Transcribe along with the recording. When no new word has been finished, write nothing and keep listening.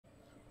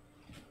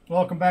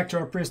Welcome back to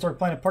our Prehistoric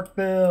Planet park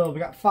build. We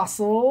got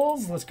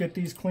fossils. Let's get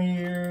these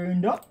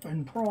cleaned up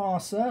and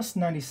processed.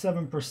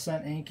 97%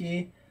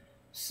 Anki.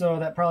 So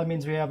that probably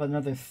means we have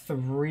another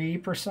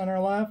 3%er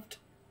left.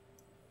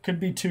 Could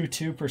be two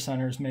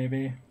 2%ers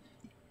maybe.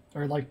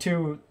 Or like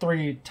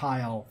 3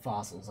 tile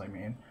fossils, I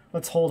mean.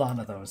 Let's hold on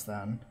to those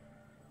then.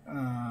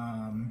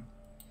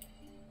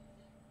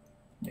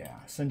 Yeah,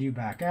 send you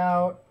back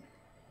out.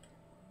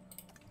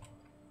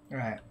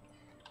 Alright.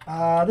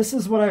 This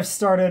is what I've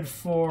started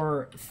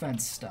for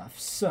fence stuff.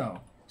 So,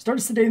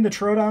 started sedating the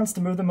Troodons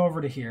to move them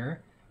over to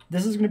here.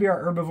 This is going to be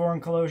our herbivore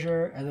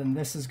enclosure, and then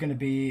this is going to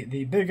be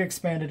the big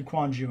expanded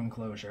Quanju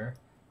enclosure,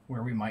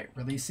 where we might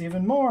release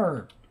even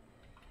more,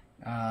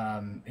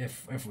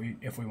 if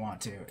we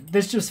want to.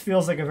 This just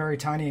feels like a very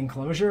tiny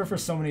enclosure for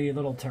so many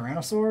little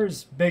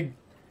tyrannosaurs.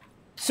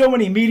 So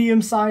many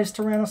medium-sized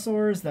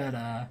tyrannosaurs that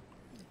I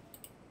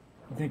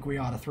think we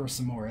ought to throw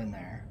some more in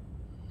there.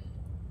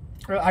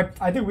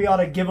 I think we ought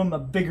to give them a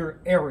bigger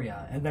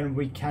area, and then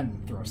we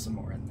can throw some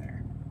more in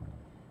there.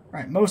 All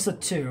right, Mosa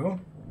 2.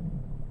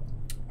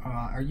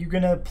 Are you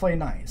going to play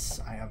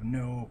nice? I have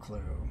no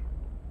clue.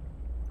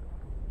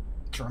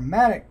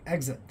 Dramatic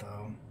exit,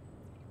 though.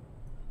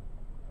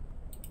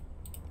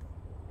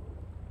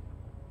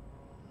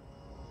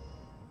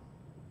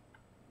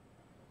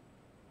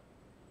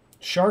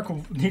 Shark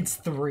needs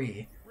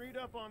 3. Read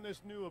up on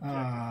this new objective,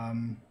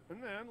 and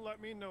then let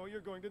me know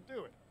you're going to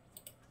do it.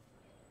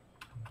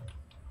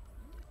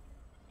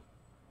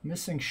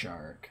 Missing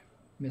shark.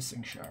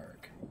 Missing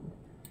shark.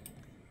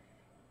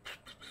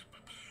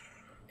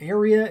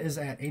 Area is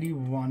at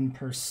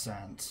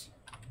 81%.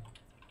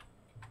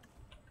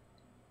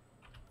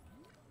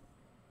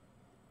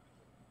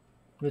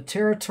 The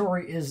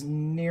territory is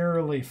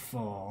nearly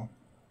full.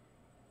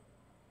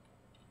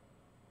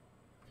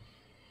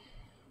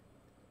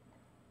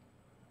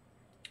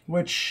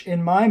 Which,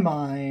 in my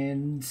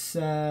mind,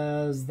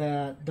 says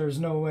that there's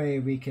no way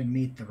we can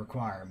meet the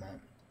requirement.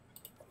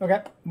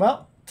 Okay,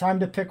 well, time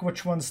to pick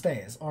which one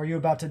stays. Are you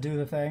about to do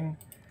the thing?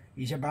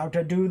 He's about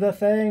to do the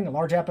thing.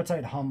 Large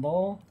appetite,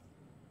 humble.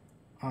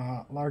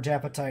 Large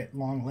appetite,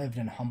 long-lived,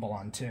 and humble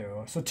on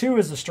 2. So 2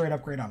 is a straight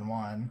upgrade on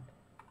 1.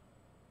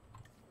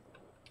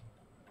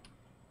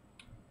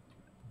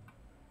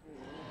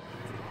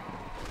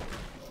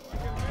 We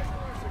can measure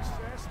our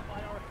success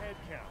by our head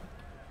count,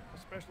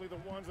 especially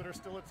the ones that are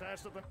still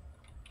attached to the...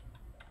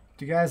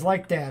 Do you guys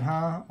like that,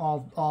 huh?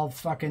 All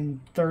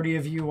fucking 30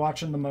 of you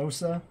watching the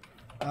Mosa?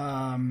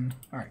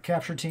 Alright,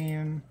 capture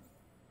team.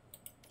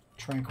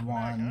 Trank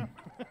 1.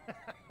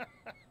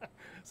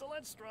 So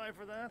let's strive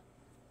for that.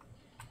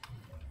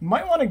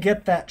 Might want to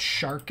get that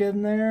shark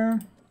in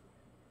there.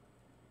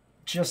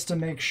 Just to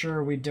make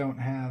sure we don't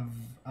have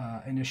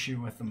an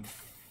issue with them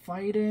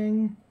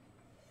fighting.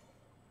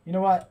 You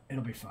know what?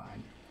 It'll be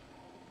fine.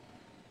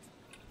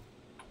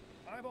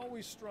 I've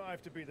always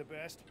strived to be the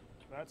best.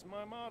 That's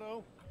my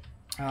motto.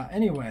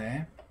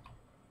 Anyway.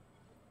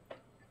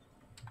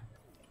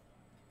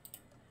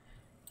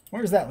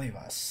 Where does that leave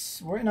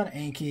us? We're in on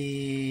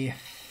Anki.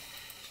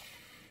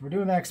 We're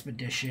doing the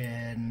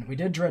expedition. We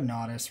did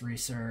Dreadnoughtus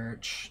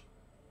research.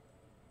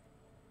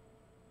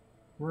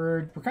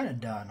 We're kind of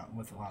done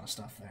with a lot of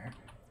stuff there.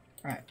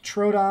 All right,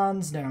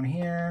 Troodons down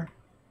here.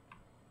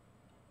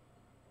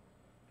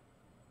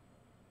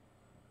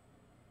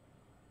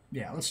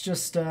 Yeah, let's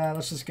just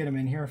get them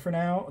in here for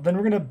now. Then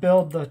we're gonna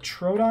build the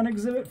Troodon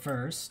exhibit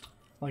first,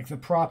 like the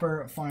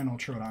proper final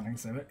Troodon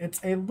exhibit.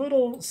 It's a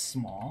little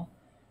small,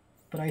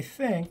 but I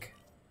think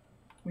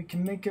we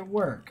can make it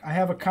work. I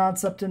have a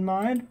concept in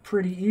mind.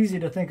 Pretty easy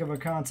to think of a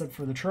concept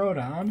for the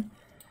Troodon.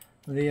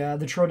 The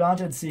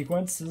Troodontid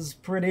sequence is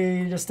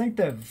pretty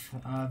distinctive.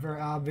 Very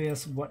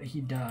obvious what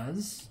he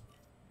does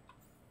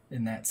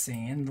in that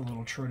scene. The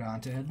little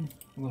Troodontid,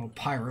 the little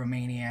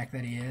pyromaniac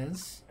that he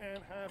is.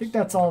 I think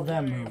that's all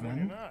them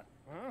moving.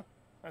 Huh?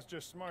 That's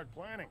just smart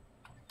planning.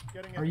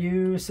 Are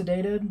you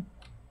sedated?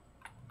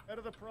 Out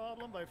of the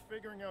problem by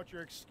figuring out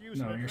your excuse.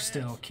 No, you're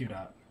still queued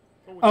up.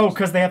 Oh,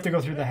 because they have to go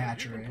through the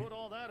hatchery. Put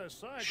all that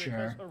aside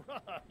sure. Because,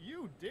 hurrah,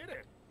 you did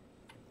it.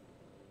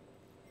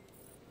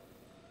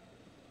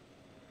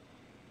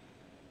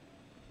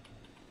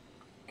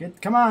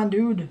 Come on,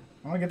 dude.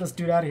 I want to get this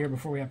dude out of here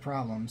before we have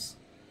problems.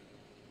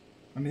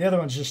 I mean, the other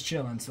one's just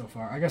chilling so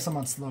far. I guess I'm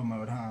on slow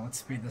mode, huh? Let's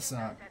speed this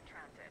up.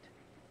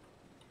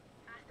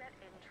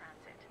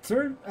 Is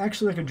there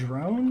actually like a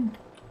drone?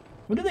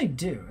 What do they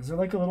do? Is there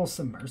like a little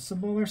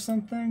submersible or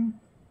something?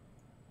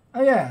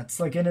 Oh yeah, it's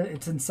like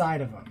it's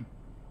inside of them.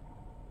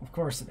 Of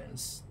course it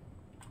is.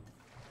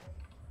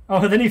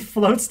 Oh, then he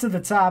floats to the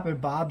top and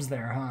Bob's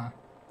there, huh?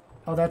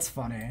 Oh, that's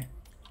funny.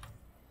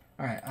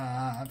 Alright,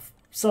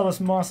 sell this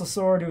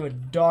mosasaur to a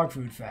dog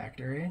food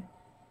factory.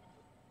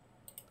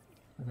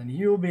 And then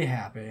you'll be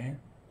happy.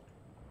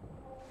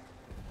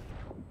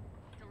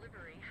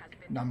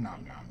 Nom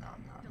nom nom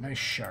nom nom. Nice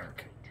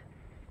shark.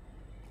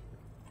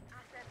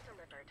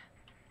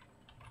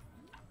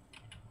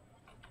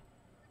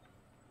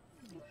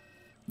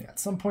 Yeah, at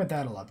some point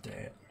that'll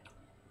update.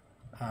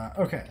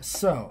 Okay,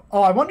 so...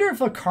 Oh, I wonder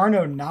if a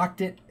Carno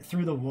knocked it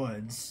through the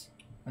woods.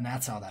 And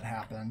that's how that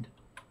happened.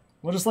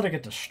 We'll just let it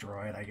get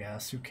destroyed, I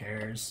guess. Who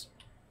cares?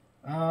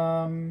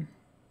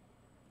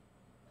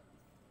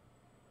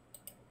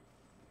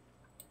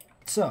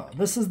 So,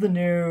 this is the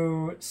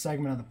new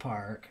segment of the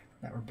park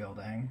that we're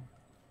building.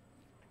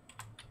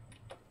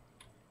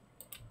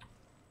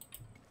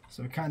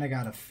 So we kind of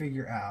got to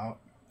figure out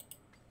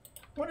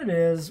what it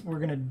is we're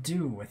going to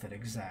do with it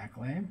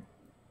exactly.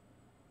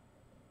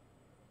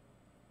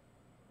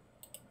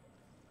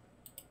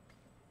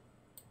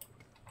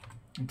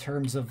 In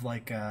terms of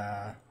like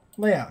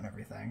layout and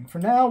everything. For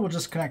now, we'll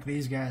just connect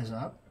these guys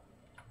up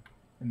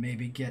and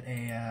maybe get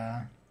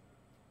a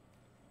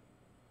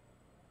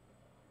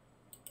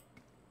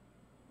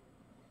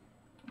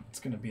it's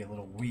going to be a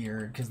little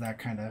weird because that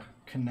kind of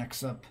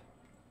connects up.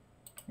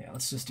 Yeah,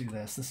 let's just do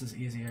this. This is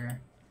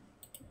easier.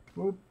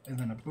 Boop, and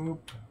then a boop.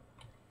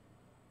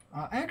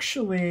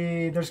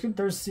 Actually,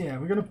 yeah,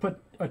 we're gonna put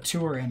a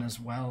tour in as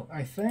well,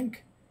 I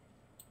think.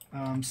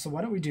 So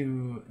why don't we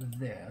do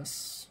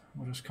this?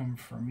 We'll just come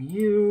from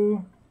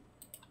you,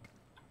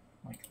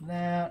 like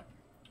that.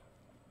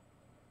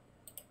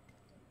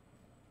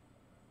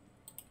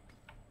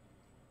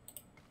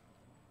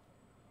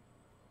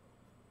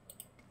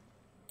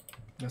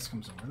 This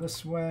comes over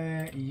this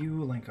way.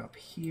 You link up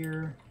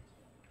here.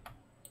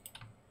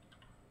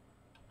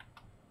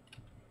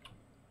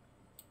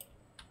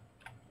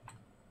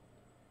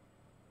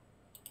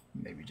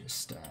 Maybe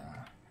just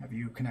have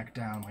you connect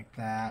down like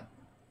that.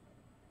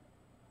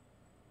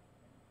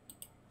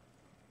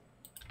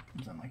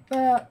 Something like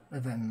that.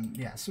 And then,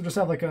 yeah, so just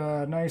have like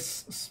a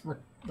nice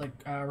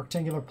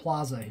rectangular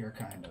plaza here,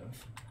 kind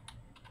of.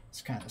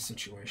 This kind of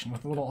situation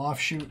with a little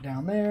offshoot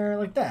down there,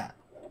 like that.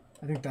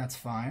 I think that's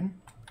fine.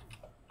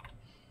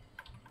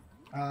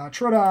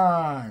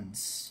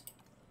 Troodons.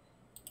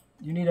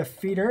 You need a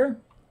feeder.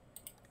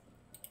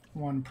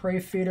 One prey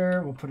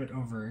feeder. We'll put it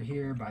over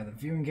here by the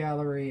viewing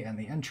gallery and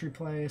the entry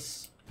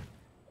place.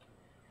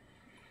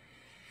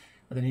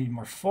 But they need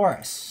more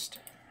forest.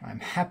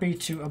 I'm happy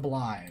to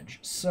oblige.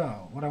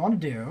 So, what I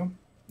want to do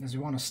is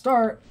we want to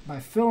start by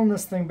filling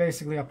this thing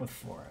basically up with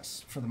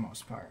forest, for the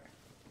most part.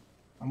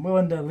 I'm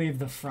willing to leave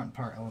the front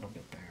part a little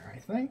bit bare, I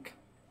think.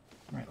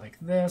 Right, like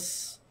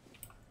this.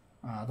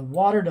 The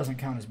water doesn't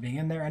count as being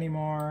in there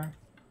anymore.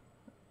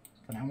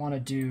 And I want to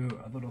do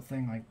a little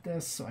thing like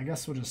this, so I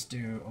guess we'll just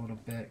do a little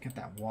bit, get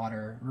that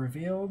water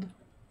revealed.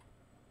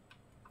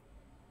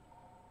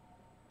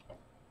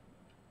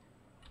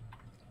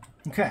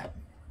 Okay.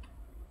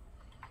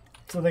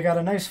 So they got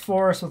a nice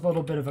forest with a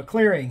little bit of a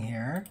clearing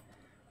here.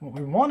 What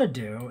we want to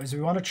do is we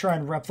want to try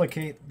and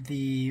replicate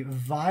the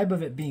vibe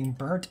of it being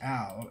burnt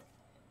out.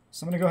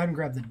 So I'm going to go ahead and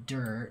grab the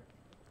dirt.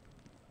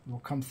 We'll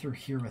come through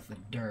here with the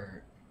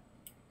dirt.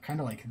 Kind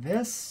of like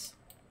this.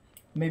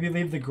 Maybe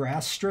leave the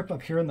grass strip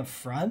up here in the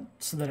front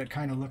so that it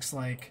kind of looks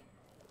like,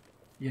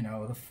 you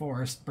know, the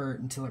forest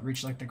burnt until it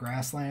reached like the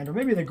grassland. Or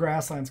maybe the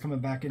grassland's coming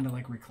back in to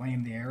like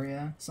reclaim the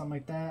area. Something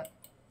like that.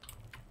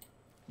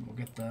 And we'll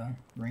get the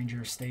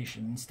ranger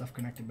station and stuff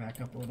connected back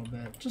up a little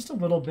bit. Just a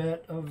little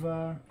bit of,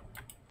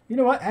 you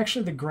know what?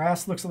 Actually, the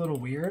grass looks a little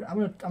weird.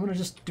 I'm gonna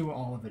just do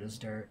all of it as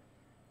dirt.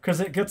 Because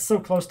it gets so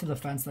close to the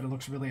fence that it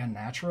looks really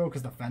unnatural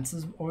because the fence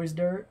is always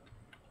dirt.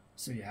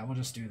 So yeah, we'll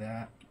just do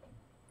that.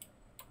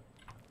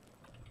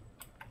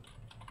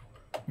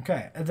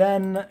 Okay, and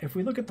then if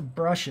we look at the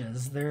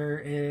brushes,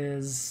 there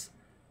is,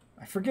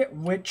 I forget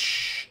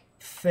which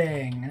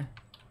thing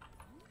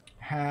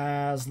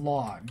has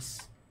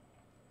logs.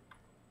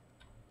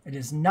 It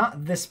is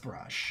not this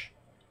brush.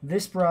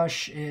 This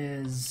brush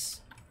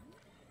is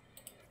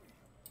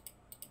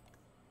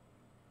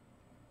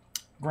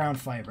ground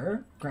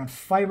fiber. Ground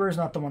fiber is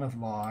not the one with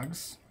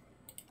logs.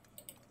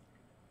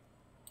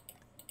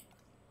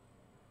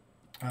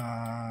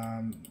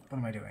 What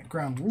am I doing?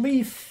 Ground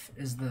leaf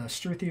is the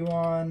struthy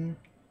one,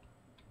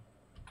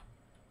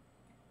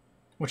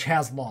 which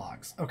has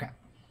logs. Okay,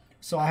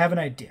 so I have an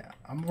idea.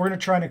 We're going to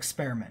try an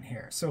experiment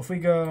here. So if we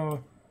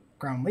go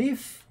ground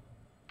leaf,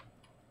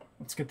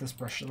 let's get this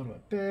brush a little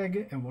bit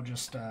big, and we'll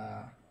just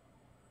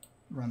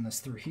run this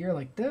through here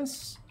like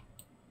this,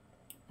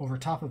 over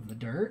top of the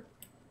dirt,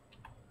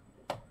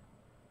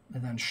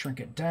 and then shrink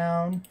it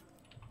down.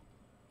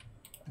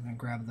 And then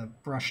grab the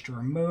brush to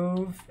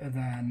remove, and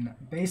then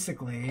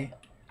basically,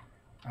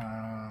 so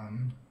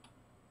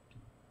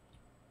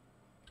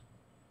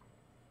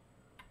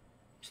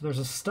there's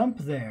a stump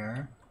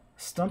there,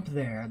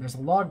 there's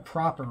a log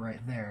proper right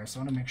there, so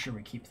I want to make sure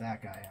we keep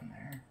that guy in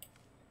there.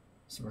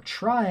 So we're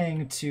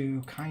trying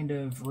to kind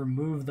of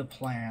remove the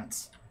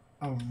plants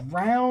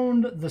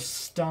around the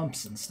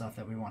stumps and stuff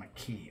that we want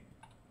to keep.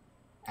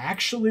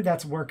 Actually,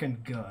 that's working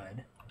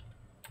good.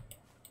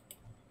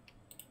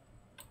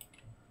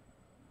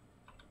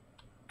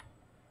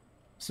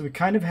 So we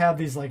kind of have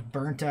these like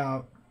burnt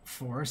out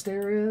forest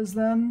areas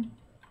then,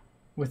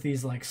 with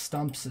these like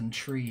stumps and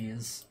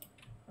trees,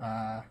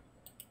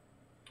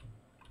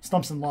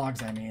 stumps and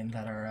logs I mean,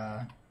 that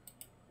are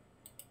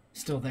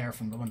still there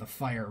from when the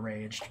fire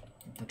raged,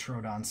 the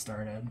Troodon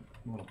started.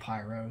 little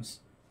pyros.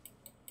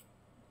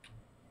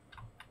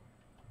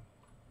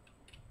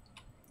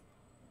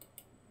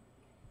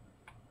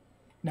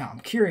 Now,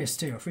 I'm curious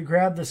too, if we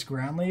grab this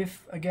ground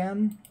leaf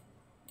again,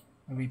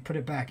 and we put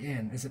it back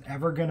in, is it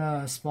ever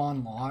gonna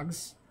spawn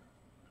logs?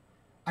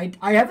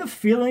 I have a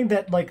feeling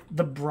that, like,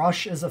 the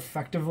brush is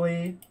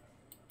effectively,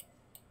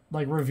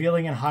 like,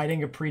 revealing and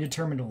hiding a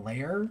predetermined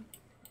layer,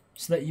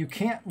 so that you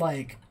can't,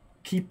 like,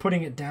 keep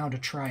putting it down to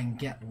try and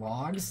get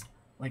logs.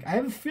 Like, I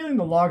have a feeling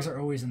the logs are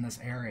always in this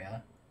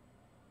area.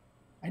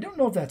 I don't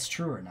know if that's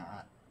true or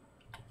not.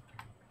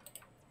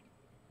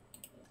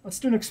 Let's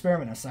do an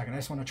experiment in a second. I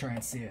just want to try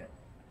and see it.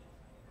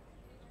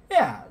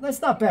 Yeah,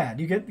 that's not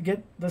bad. You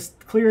get this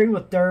clearing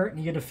with dirt, and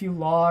you get a few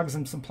logs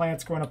and some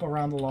plants growing up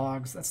around the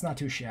logs. That's not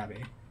too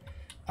shabby.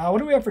 What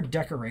do we have for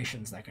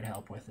decorations that could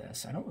help with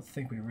this? I don't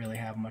think we really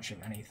have much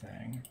of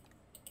anything.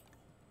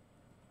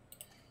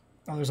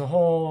 Oh, there's a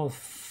whole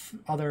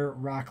other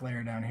rock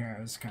layer down here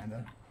I was kind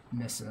of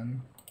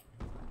missing.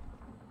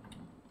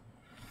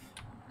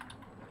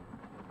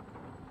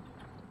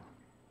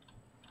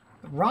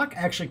 The rock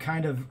actually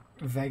kind of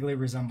vaguely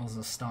resembles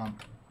a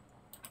stump.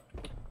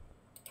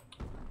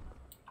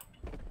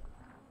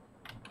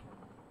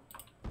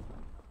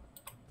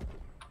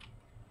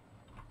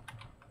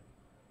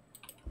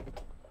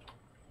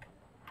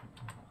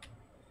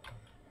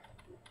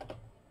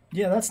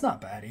 Yeah, that's not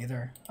bad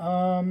either.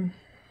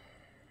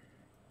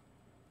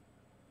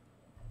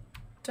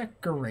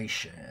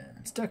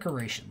 Decorations.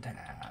 Decoration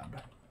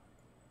tab.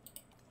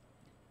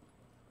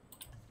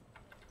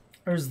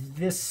 There's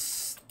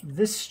this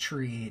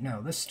tree.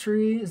 No, this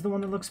tree is the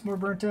one that looks more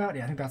burnt out.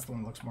 Yeah, I think that's the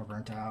one that looks more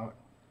burnt out.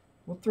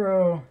 We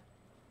can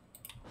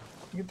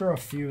throw a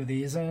few of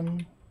these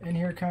in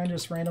here, kind of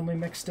just randomly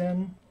mixed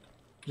in.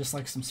 Just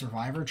like some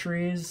survivor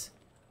trees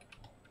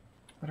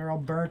that are all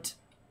burnt.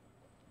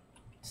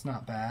 It's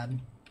not bad.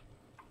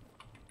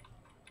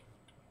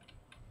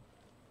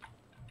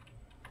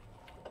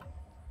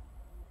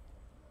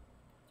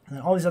 And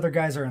then all these other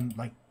guys are in,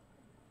 like,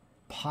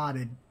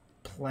 potted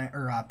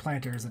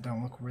planters that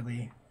don't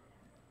really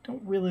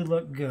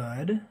look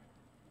good.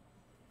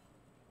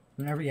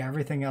 And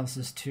everything else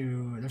is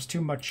there's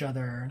too much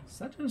other. Is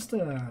that just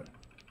a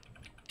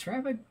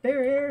traffic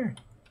barrier?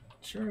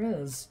 Sure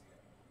is.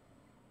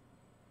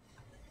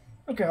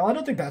 Okay, well, I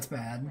don't think that's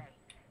bad.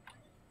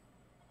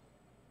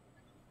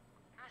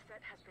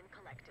 Asset has been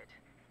collected.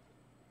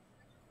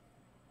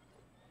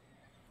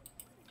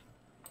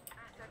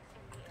 Assets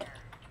in the air.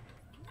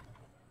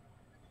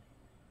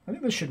 I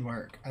think this should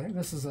work. I think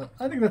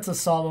that's a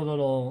solid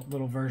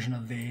little version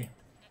of the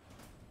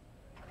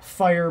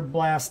fire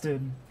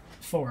blasted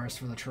forest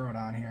for the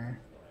Troodon here.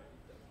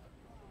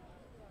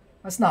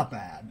 That's not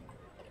bad.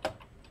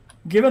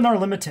 Given our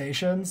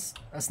limitations,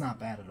 that's not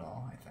bad at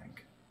all, I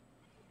think.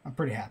 I'm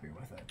pretty happy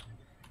with it.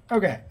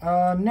 Okay,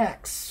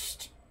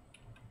 next.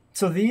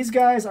 So these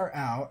guys are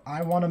out.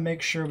 I want to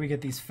make sure we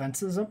get these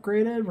fences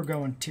upgraded. We're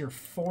going tier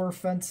 4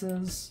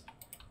 fences.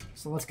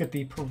 So let's get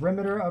the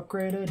perimeter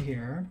upgraded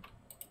here.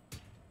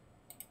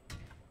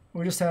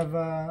 We just have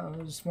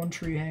just one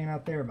tree hanging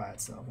out there by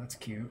itself. That's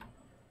cute.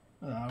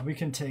 We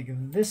can take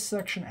this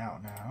section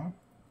out now.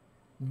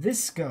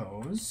 This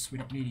goes. We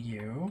don't need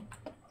you.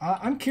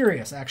 I'm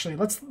curious, actually.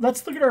 Let's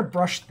look at our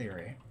brush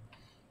theory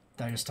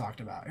that I just talked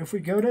about. If we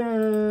go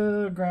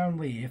to ground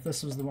leaf,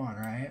 this was the one,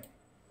 right?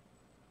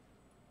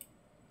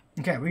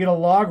 Okay, we get a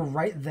log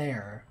right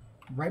there,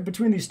 right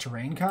between these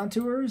terrain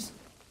contours.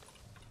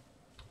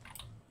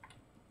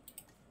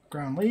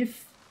 Ground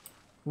leaf.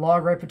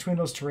 Log right between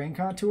those terrain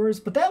contours,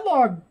 but that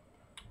log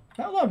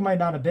might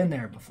not have been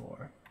there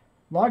before.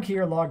 Log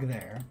here, log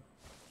there.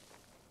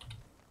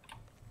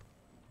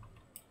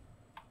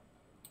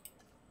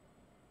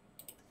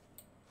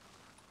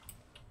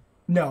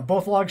 No,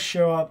 both logs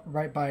show up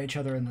right by each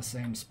other in the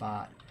same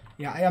spot.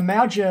 Yeah, I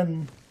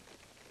imagine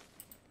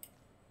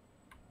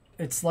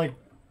it's like,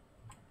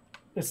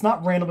 it's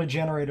not randomly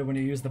generated when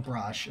you use the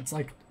brush. It's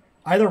like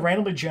either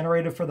randomly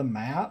generated for the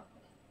map,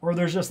 or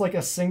there's just like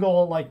a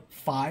single like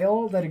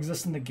file that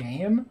exists in the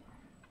game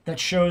that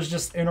shows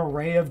just an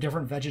array of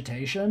different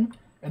vegetation,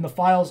 and the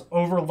file's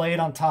overlaid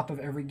on top of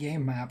every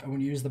game map, and when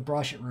you use the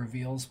brush it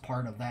reveals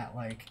part of that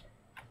like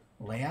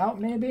layout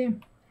maybe.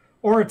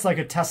 Or it's like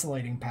a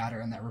tessellating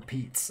pattern that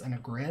repeats in a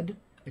grid.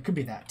 It could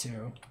be that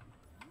too.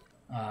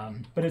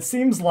 But it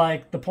seems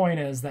like the point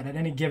is that at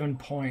any given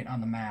point on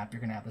the map you're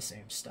going to have the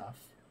same stuff.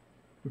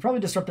 We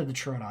probably disrupted the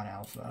Troodon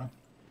Alpha.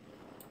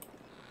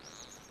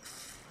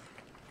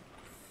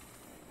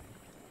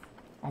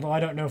 Although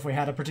I don't know if we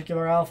had a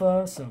particular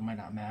alpha, so it might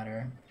not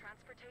matter.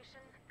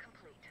 Transportation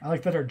complete. I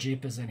like that our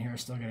Jeep is in here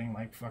still getting,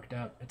 like, fucked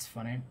up. It's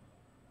funny.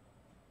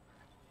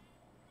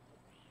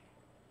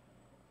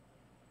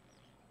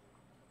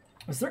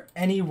 Is there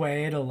any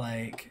way to,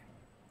 like...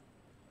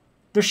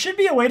 There should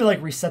be a way to,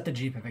 like, reset the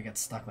Jeep if it gets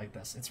stuck like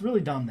this. It's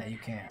really dumb that you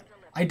can't.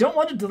 I don't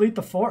want to delete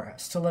the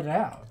forest to let it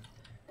out,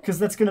 because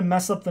that's going to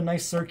mess up the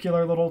nice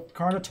circular little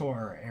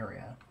Carnotaur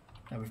area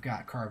that we've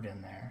got carved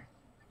in there.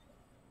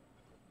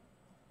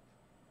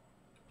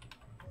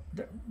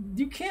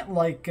 You can't,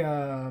 like,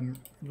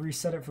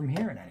 reset it from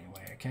here in any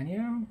way, can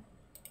you?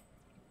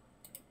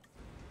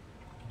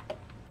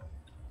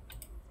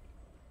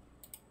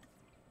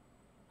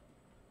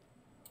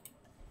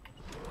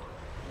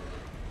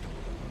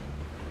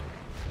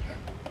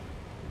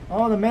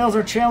 Oh, the males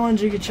are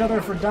challenging each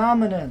other for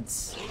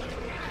dominance.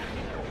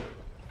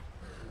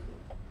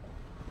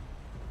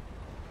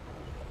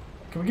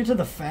 Can we get to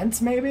the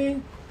fence,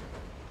 maybe?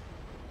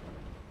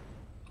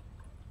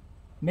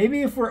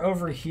 Maybe if we're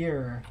over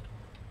here,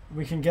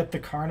 we can get the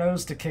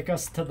Carnos to kick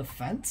us to the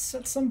fence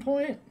at some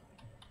point?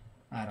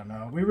 I don't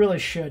know. We really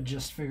should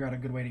just figure out a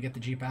good way to get the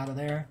Jeep out of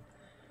there.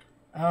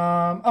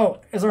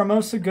 Oh, is our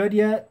MOSA good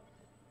yet?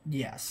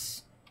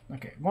 Yes.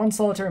 Okay, one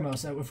solitary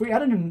MOSA. If we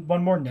added in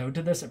one more node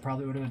to this, it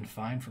probably would have been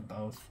fine for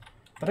both.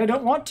 But I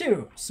don't want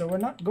to, so we're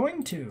not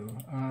going to.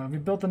 We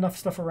built enough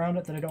stuff around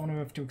it that I don't want to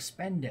have to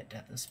expend it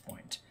at this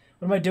point.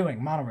 What am I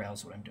doing? Monorail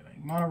is what I'm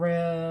doing.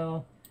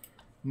 Monorail.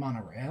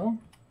 Monorail.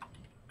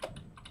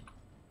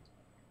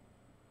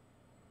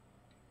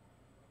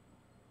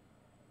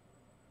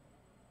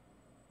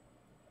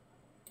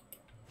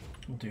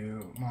 We'll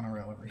do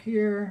monorail over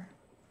here.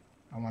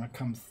 I want to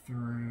come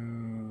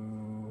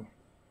through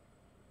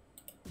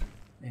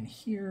in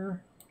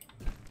here.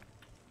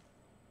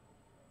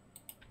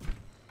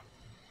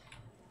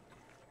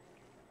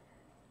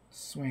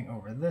 Swing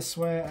over this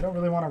way. I don't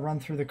really want to run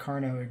through the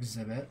Carno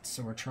exhibit,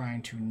 so we're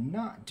trying to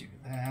not do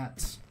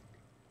that.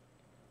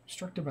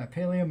 Instructed by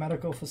Paleo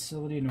Medical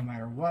Facility no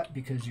matter what,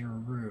 because you're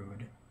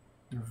rude.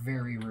 You're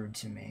very rude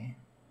to me.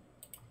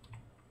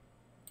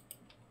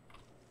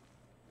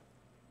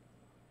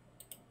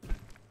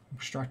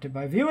 Obstructed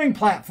by viewing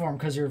platform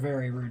because you're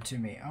very rude to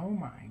me. Oh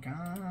my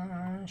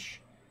gosh.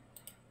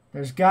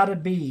 There's gotta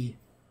be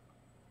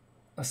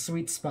a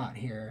sweet spot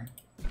here.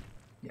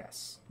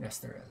 Yes. Yes,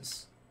 there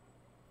is.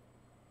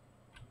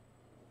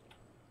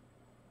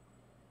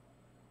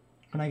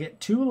 Can I get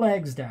 2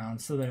 legs down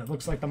so that it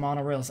looks like the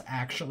monorail is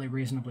actually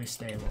reasonably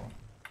stable?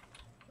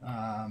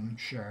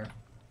 Sure.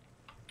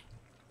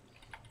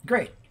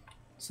 Great.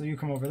 So you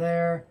come over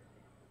there.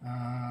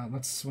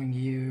 Let's swing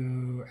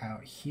you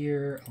out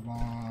here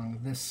along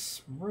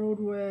this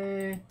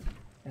roadway.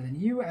 And then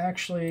you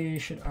actually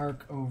should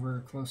arc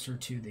over closer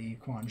to the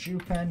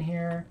Quanju pen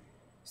here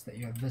so that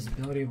you have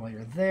visibility while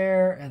you're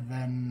there. And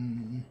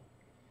then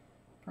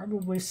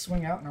probably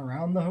swing out and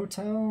around the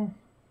hotel.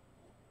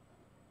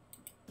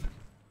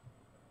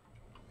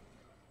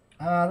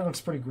 That looks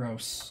pretty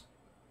gross.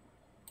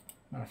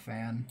 Not a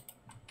fan.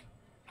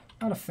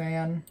 Not a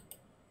fan.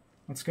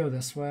 Let's go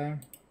this way.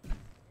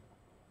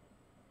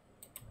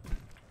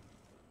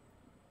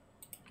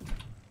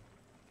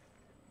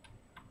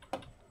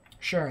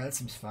 Sure, that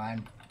seems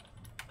fine.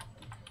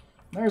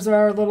 There's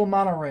our little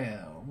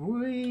monorail.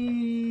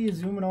 Whee!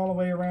 Zooming all the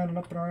way around and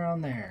up and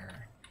around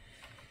there.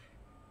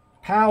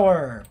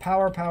 Power.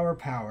 Power, power,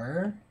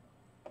 power.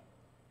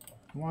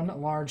 One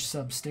large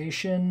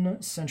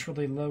substation,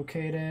 centrally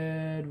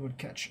located. Would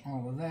catch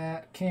all of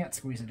that. Can't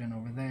squeeze it in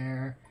over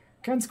there.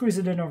 Can squeeze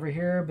it in over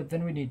here, but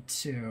then we need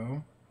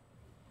 2.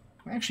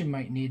 We actually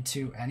might need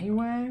 2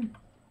 anyway.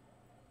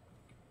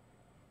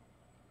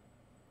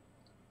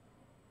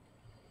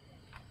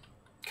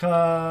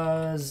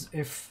 Because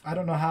if I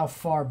don't know how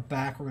far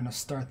back we're going to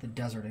start the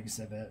desert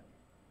exhibit.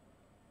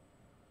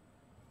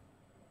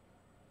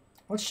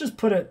 Let's just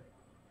put it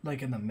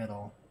like in the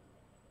middle.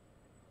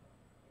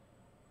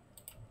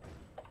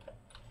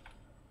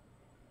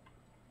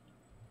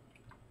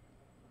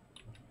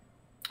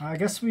 I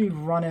guess we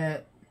run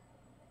it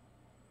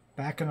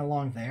back and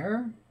along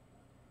there.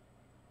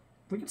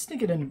 We can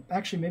sneak it in.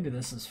 Actually, maybe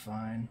this is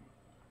fine.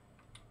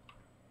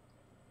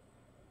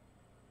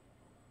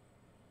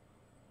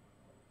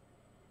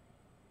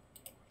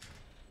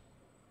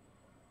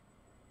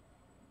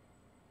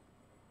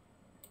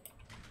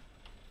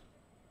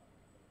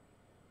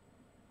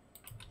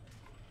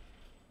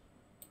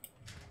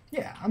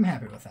 Yeah, I'm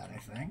happy with that, I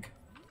think.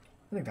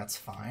 I think that's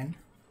fine.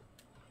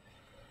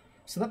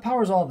 So that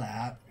powers all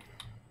that.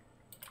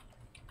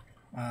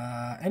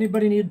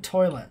 Anybody need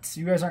toilets?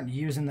 You guys aren't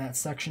using that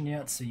section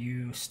yet, so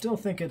you still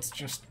think it's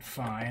just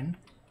fine.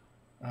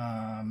 We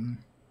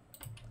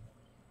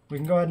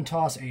can go ahead and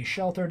toss a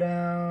shelter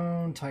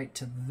down, tight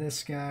to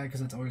this guy,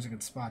 because that's always a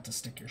good spot to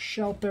stick your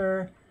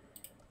shelter.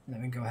 And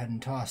then we can go ahead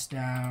and toss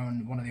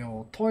down one of the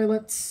old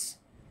toilets,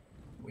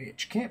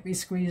 which can't be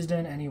squeezed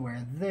in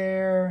anywhere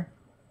there.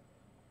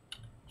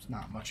 It's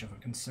not much of a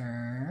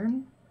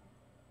concern.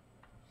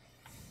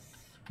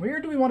 Where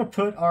do we want to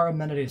put our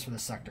amenities for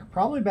this sector?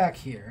 Probably back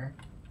here.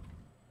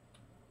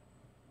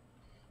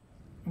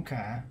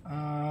 Okay.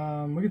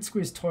 We could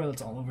squeeze toilets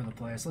all over the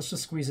place. Let's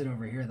just squeeze it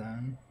over here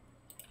then.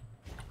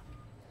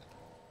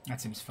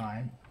 That seems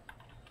fine.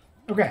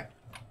 Okay.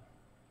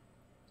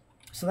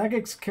 So that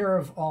takes care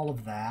of all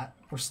of that.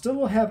 We still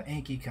will have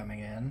Anki coming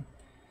in.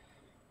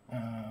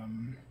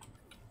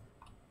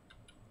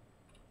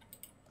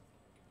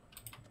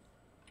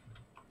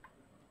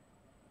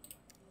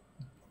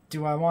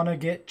 Do I want to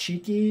get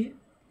cheeky?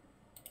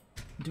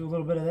 Do a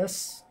little bit of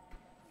this?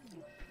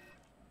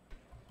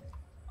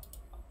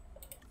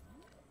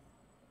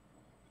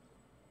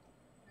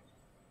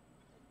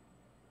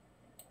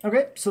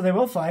 Okay, so they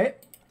will fight.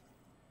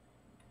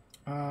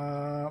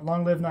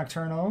 Long live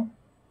Nocturnal.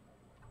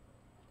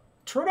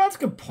 Troodons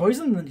could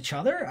poison each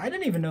other? I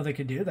didn't even know they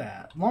could do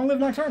that. Long live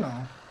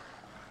Nocturnal.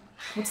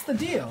 What's the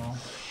deal?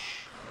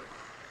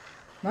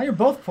 Now you're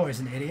both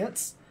poison,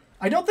 idiots.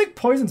 I don't think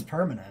poison's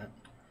permanent.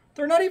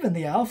 They're not even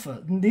the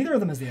alpha. Neither of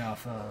them is the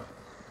alpha.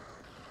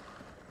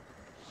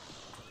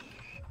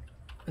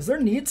 Is their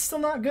needs still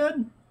not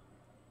good?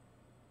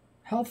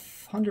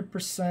 Health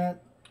 100%.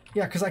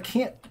 Yeah, because I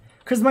can't...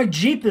 Because my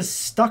Jeep is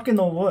stuck in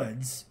the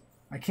woods.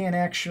 I can't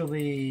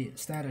actually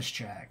status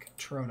check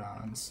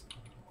Troodons.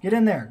 Get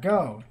in there.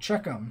 Go.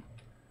 Check them.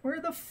 Where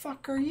the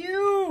fuck are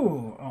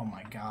you? Oh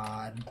my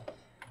god.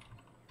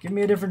 Give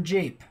me a different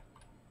Jeep.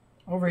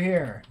 Over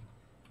here.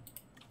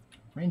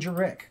 Ranger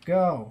Rick.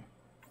 Go.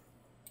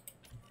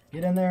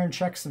 Get in there and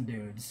check some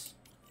dudes.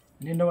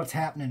 I need to know what's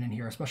happening in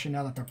here, especially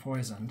now that they're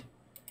poisoned.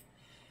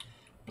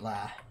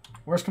 Blah.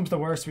 Worst comes to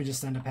worst, we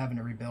just end up having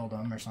to rebuild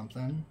them or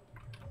something.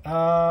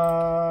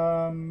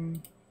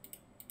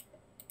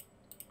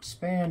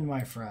 Expand,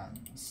 my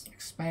friends.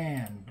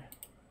 Expand.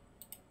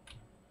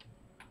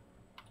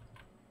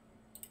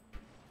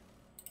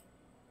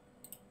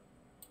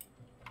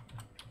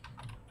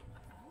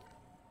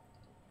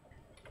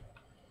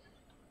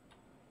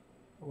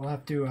 We'll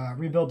have to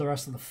rebuild the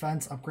rest of the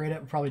fence, upgrade it.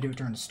 We'll probably do it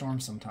during the storm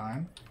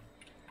sometime.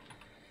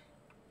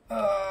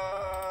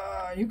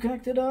 You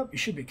connected up? You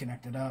should be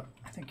connected up.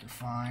 I think you're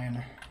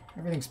fine.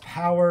 Everything's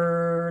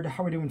powered.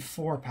 How are we doing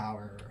for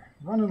power?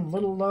 Running a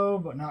little low,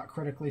 but not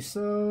critically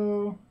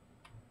so.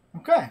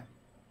 Okay.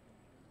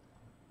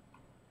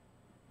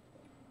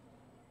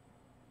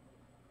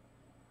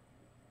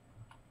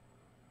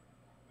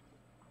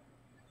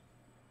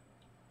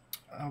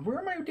 Where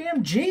are my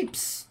damn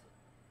Jeeps?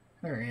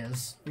 There he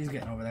is. He's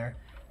getting over there.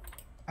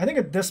 I think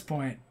at this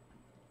point...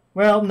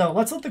 Well, no.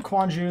 Let's let the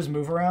Quanjus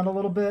move around a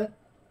little bit.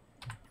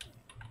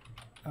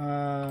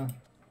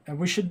 And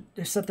we should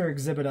set their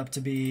exhibit up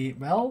to be,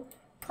 well,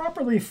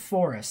 properly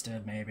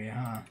forested, maybe,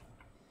 huh?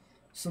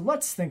 So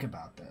let's think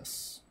about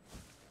this.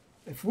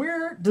 If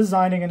we're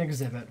designing an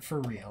exhibit for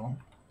real,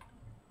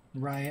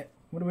 right,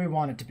 what do we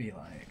want it to be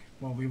like?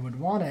 Well, we would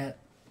want it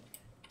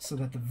so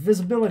that the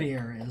visibility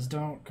areas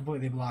don't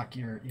completely block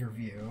your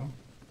view.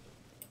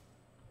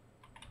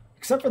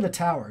 Except for the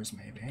towers,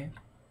 maybe.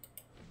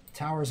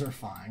 Towers are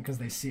fine, because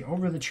they see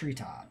over the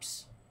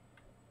treetops.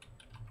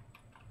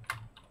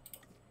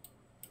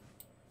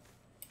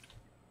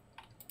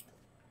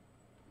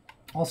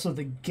 Also,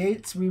 the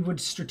gates we would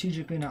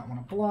strategically not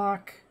want to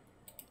block.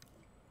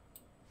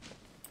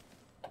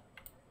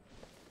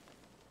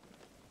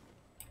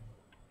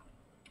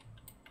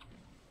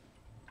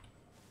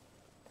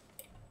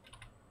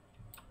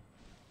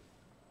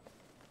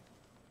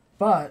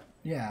 But,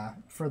 yeah,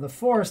 for the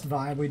forest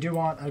vibe, we do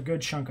want a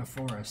good chunk of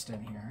forest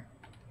in here.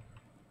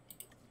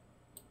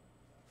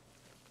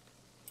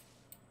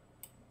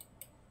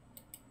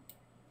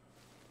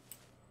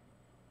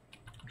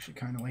 Actually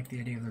kind of like the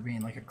idea of there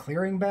being like a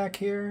clearing back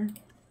here.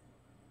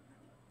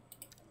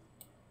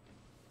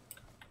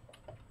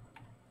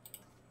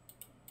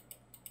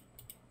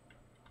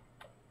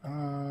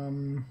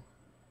 Something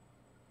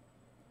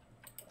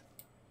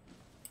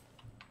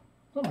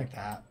like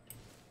that.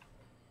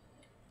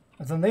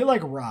 And then they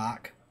like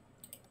rock.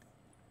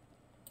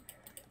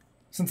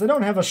 Since I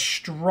don't have a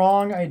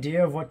strong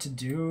idea of what to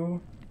do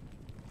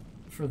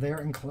for their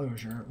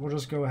enclosure, we'll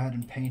just go ahead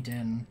and paint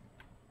in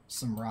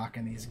some rock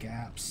in these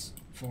gaps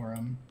for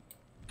them.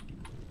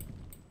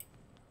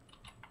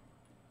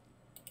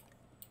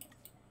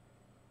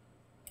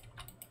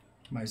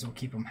 Might as well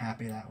keep them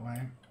happy that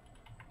way.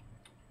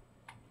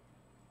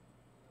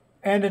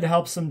 And it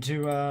helps them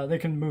to, they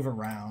can move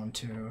around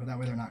too. That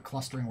way they're not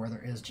clustering where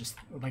there is just,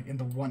 like in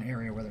the one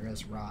area where there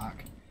is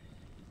rock.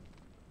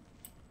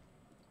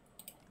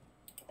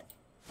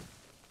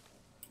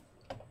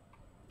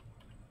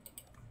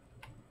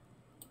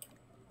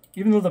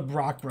 Even though the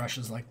rock brush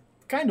is like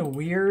kind of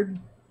weird,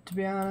 to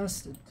be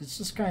honest. It's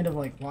just kind of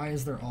like, why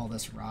is there all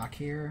this rock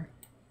here?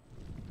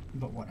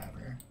 But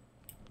whatever.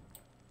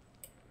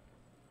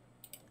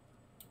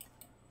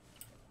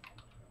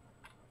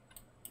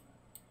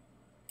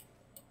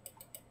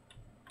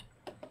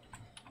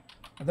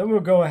 And then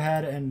we'll go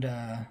ahead and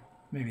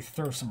maybe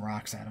throw some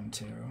rocks at him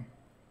too.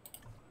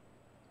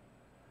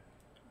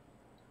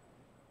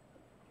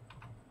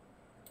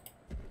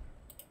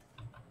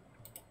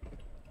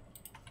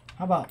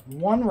 How about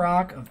one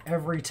rock of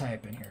every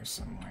type in here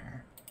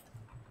somewhere?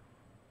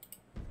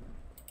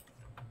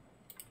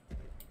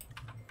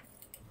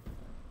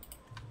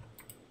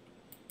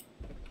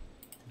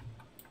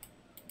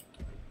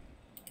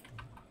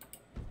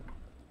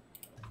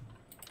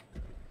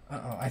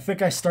 Uh-oh, I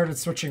think I started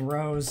switching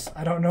rows.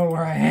 I don't know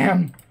where I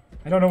am.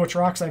 I don't know which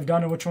rocks I've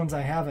done and which ones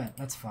I haven't.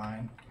 That's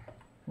fine.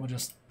 We'll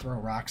just throw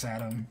rocks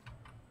at him.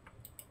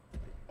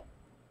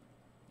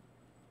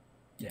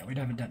 Yeah, we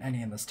haven't done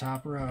any in this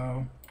top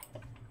row.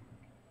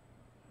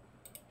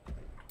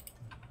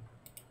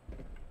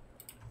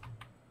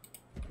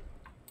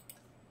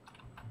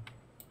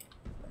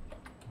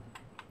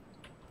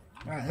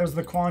 Alright, there's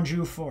the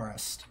Quanju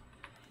Forest.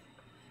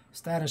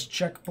 Status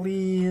check,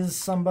 please.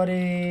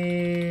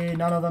 Somebody.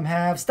 None of them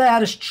have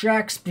status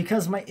checks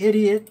because my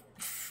idiot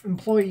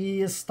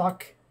employee is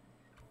stuck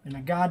in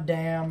a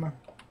goddamn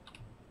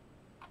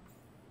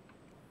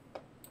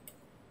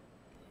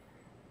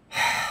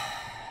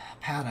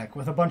paddock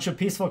with a bunch of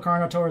peaceful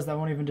carnotaurs that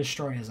won't even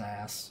destroy his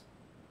ass.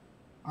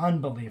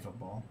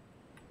 Unbelievable.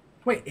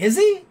 Wait, is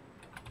he?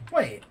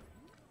 Wait.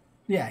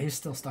 Yeah, he's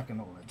still stuck in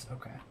the woods.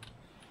 Okay.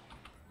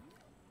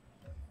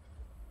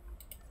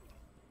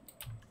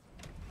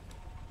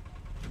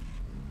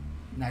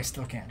 And I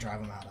still can't drive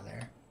him out of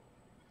there.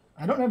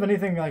 I don't have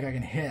anything like I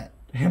can hit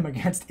him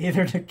against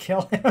either to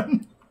kill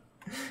him.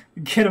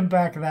 Get him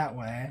back that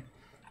way.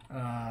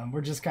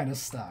 We're just kind of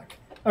stuck.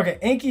 Okay,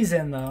 Anki's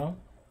in though.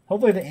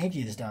 Hopefully the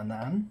Anki's done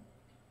then.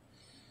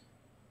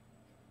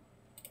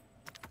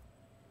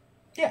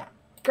 Yeah,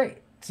 great.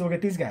 So we'll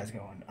get these guys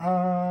going.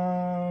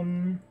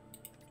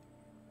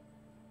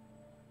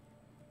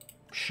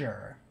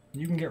 Sure.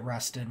 You can get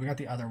rested. We got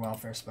the other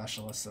welfare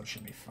specialist, so it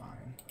should be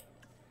fine.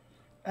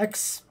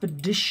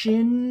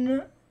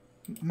 Expedition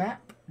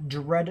map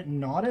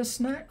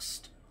Dreadnoughtus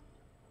next.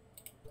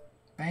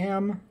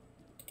 Bam.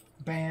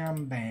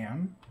 Bam,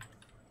 bam.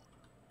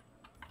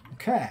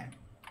 Okay.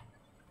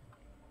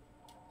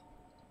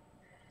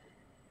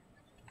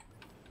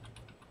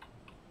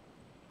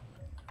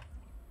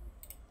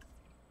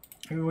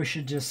 Maybe we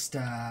should just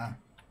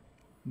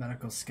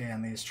medical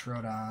scan these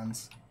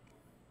Troodons.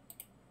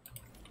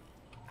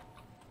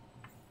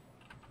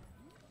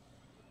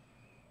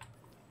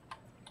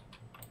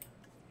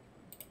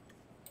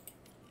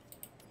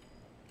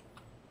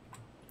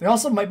 They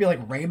also might be like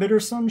rabid or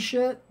some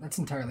shit. That's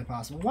entirely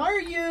possible. Why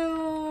are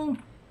you...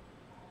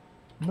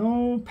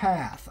 No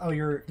path. Oh,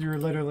 you're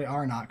literally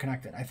are not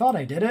connected. I thought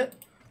I did it.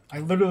 I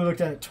literally looked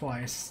at it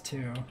twice,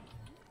 too.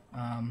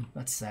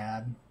 That's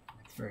sad.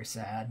 It's very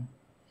sad.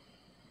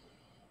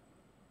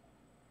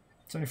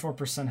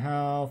 74%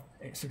 health,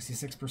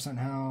 66%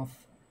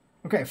 health.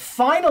 Okay,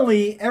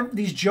 finally,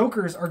 these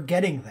jokers are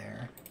getting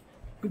there.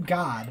 Good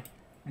God.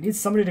 I need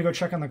somebody to go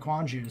check on the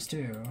Quanjus,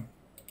 too.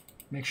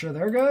 Make sure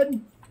they're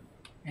good.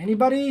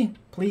 Anybody?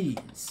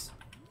 Please.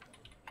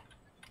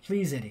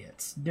 Please,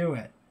 idiots. Do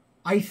it.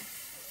 I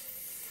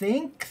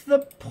think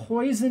the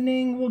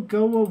poisoning will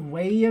go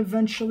away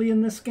eventually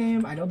in this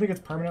game. I don't think it's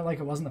permanent like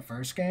it was in the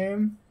first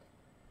game.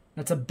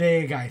 That's a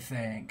big I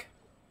think.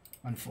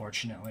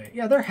 Unfortunately.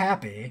 Yeah, they're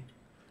happy.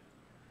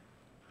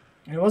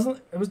 And it was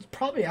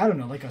probably, I don't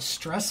know, like a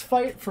stress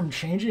fight from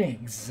changing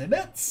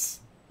exhibits?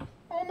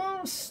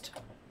 Almost?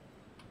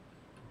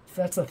 If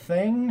that's a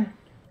thing.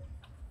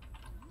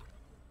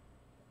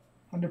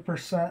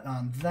 100%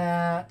 on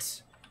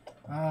that.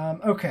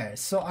 Okay,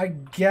 so I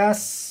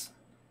guess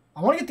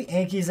I want to get the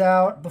Ankies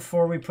out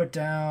before we put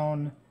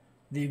down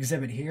the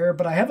exhibit here,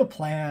 but I have a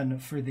plan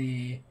for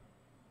the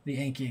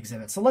Anki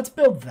exhibit. So let's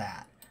build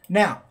that.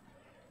 Now,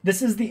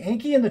 this is the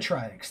Anki and the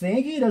Trikes. The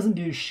Anki doesn't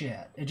do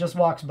shit. It just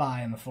walks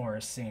by in the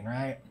forest scene,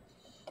 right?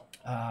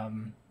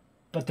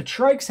 But the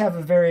Trikes have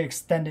a very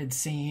extended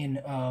scene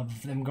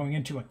of them going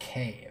into a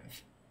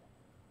cave.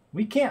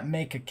 We can't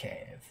make a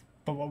cave,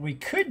 but what we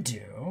could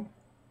do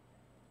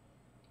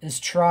is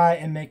try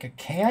and make a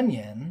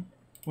canyon,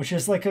 which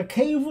is like a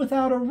cave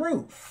without a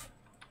roof.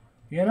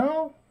 You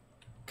know?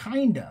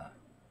 Kinda.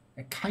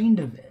 It kind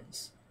of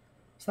is.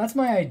 So that's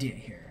my idea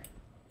here.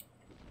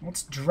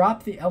 Let's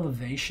drop the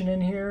elevation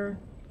in here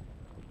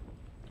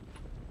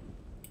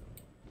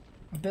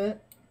a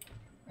bit.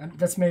 And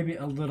that's maybe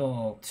a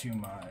little too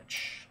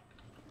much.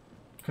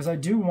 Because I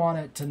do want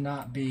it to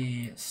not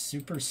be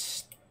super...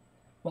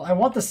 Well, I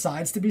want the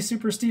sides to be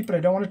super steep, but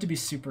I don't want it to be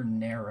super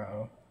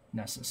narrow,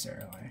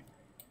 necessarily.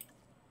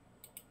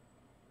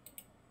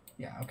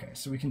 Yeah, okay,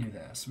 so we can do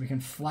this. We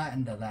can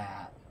flatten to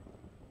that.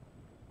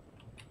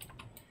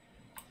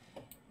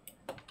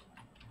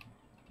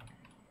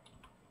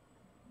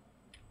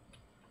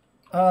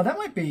 That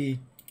might be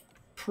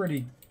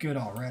pretty good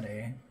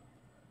already.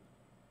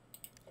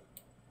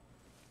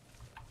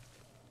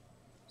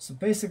 So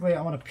basically,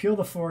 I want to peel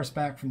the forest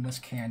back from this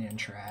canyon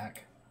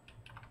track.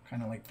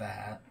 Kind of like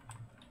that.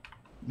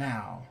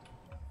 Now.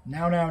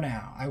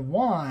 I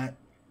want...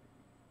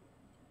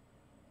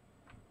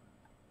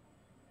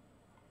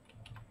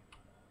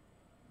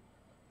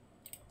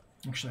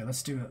 Actually,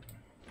 let's do it.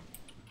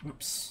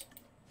 Oops.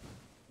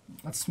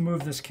 Let's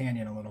move this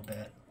canyon a little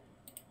bit.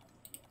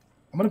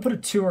 I'm going to put a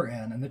tour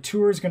in, and the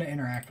tour is going to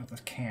interact with the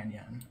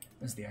canyon,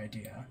 is the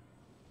idea.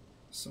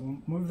 So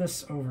we'll move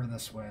this over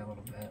this way a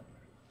little bit.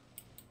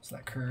 So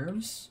that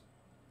curves.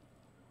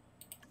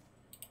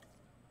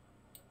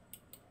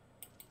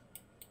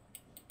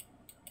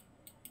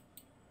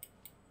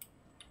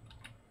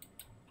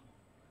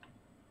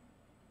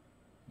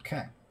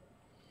 Okay.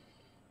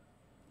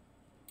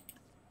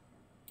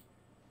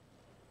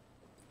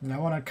 And I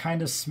want to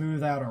kind of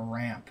smooth out a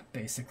ramp,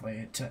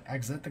 basically, to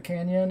exit the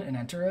canyon and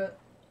enter it.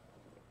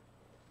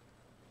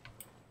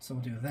 So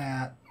we'll do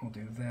that. We'll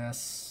do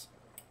this.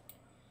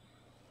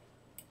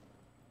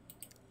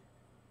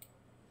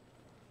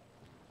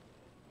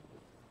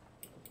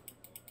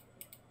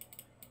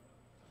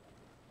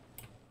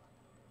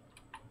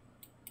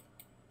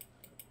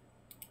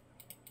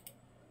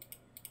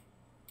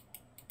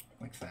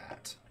 like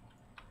that.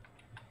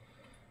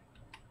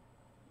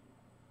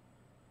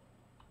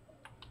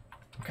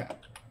 Okay.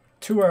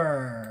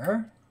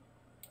 Tour.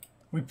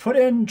 We put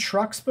in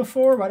trucks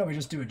before. Why don't we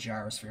just do a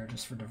gyrosphere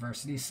just for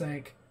diversity's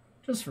sake?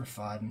 Just for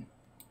fun.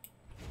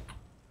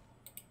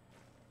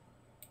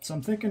 So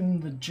I'm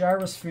thinking the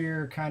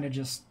gyrosphere kind of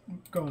just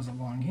goes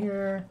along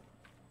here.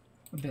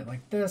 A bit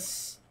like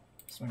this.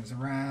 Swings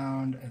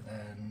around and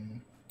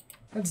then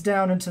heads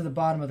down into the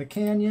bottom of the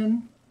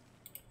canyon.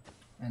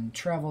 And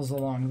travels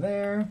along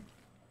there.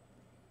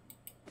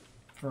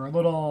 For a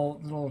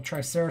little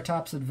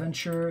Triceratops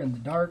adventure in the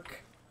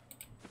dark.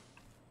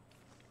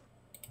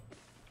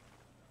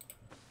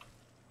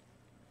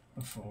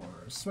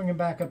 Before swinging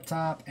back up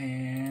top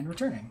and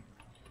returning.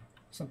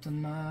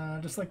 Something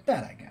just like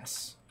that, I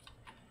guess.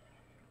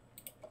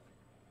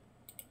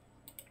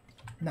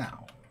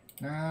 Now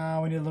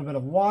we need a little bit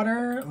of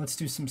water. Let's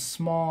do some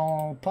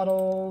small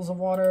puddles of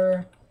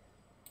water.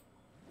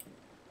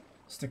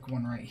 Stick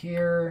one right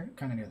here,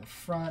 kind of near the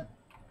front.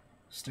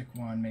 Stick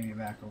one maybe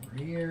back over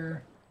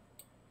here,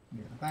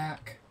 near the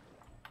back.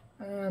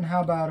 And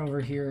how about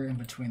over here in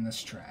between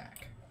this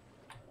track?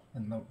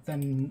 And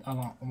then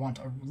I want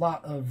a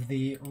lot of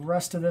the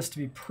rest of this to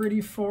be pretty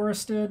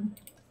forested.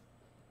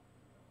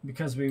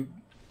 Because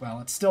well,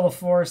 it's still a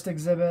forest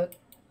exhibit.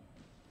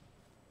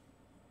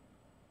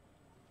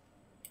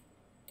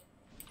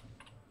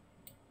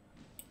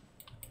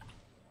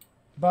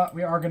 But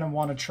we are going to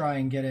want to try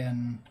and get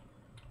in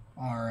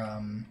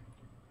our...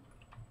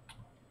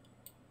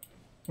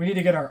 we need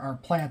to get our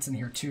plants in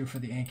here too for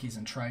the Ankies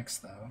and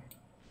Trikes though.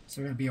 So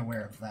we're going to be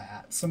aware of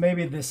that. So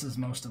maybe this is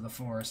most of the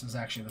forest, is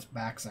actually this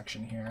back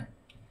section here.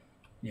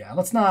 Yeah,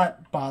 let's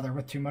not bother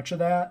with too much of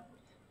that.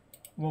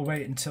 We'll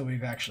wait until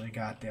we've actually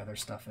got the other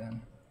stuff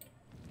in.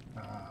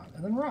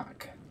 And then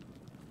rock.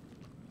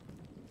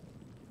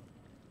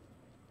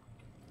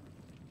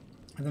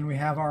 And then we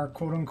have our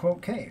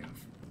quote-unquote cave.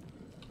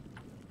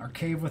 Our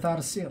cave without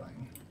a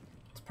ceiling.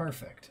 It's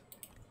perfect.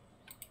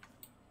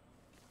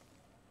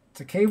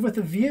 It's a cave with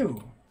a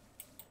view.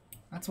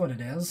 That's what it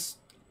is.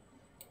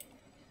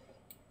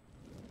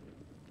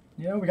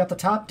 You know, we got the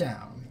top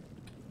down.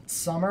 It's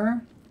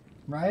summer,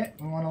 right?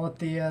 We want to let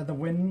the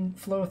wind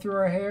flow through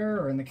our hair,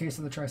 or in the case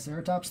of the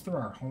Triceratops, through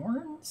our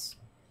horns,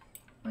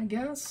 I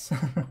guess.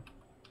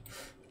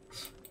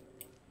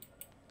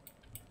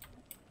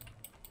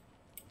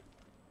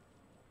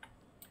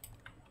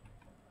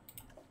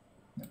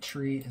 The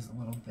tree is a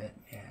little bit,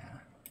 yeah.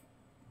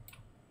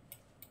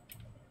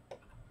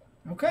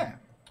 Okay.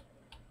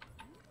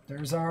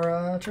 There's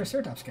our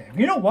Triceratops cave.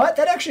 You know what?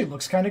 That actually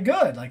looks kind of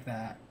good like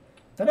that.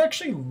 That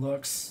actually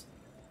looks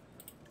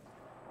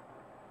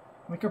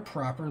like a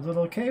proper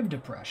little cave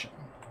depression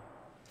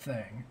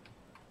thing.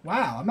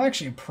 Wow, I'm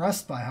actually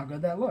impressed by how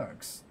good that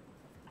looks.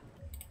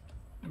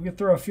 We could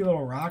throw a few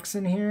little rocks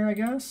in here, I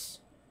guess.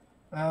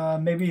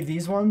 Maybe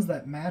these ones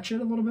that match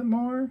it a little bit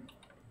more.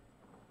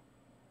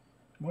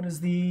 What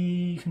is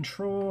the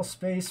control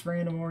space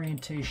random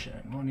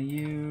orientation? One of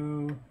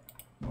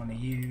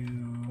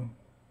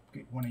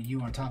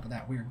you on top of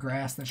that weird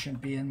grass that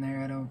shouldn't be in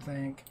there, I don't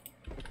think.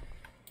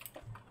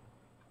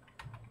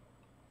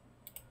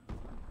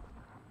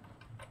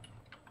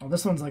 Oh,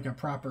 this one's like a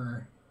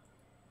proper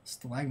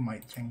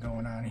stalagmite thing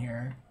going on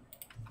here.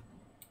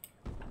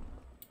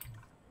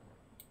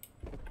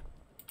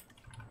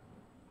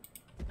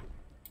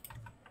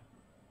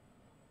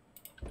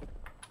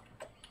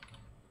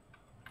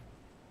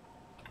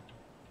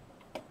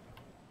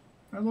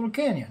 Our little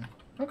canyon.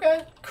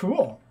 Okay,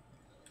 cool.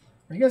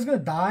 Are you guys gonna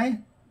die?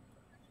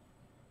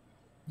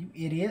 You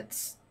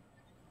idiots.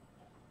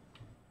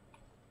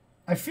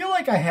 I feel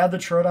like I had the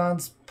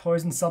Troodons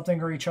poison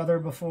something or each other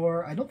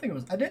before. I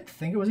didn't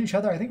think it was each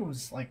other. I think it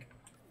was like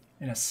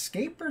an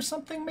escape or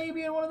something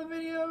maybe in one of the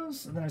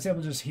videos. And then I was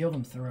able to just heal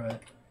them through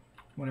it.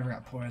 Whenever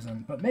got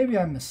poisoned. But maybe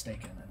I'm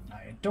mistaken and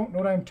I don't know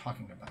what I'm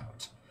talking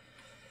about.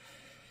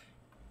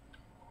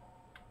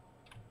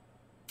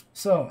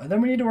 So, and then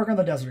we need to work on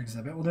the desert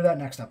exhibit. We'll do that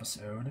next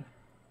episode.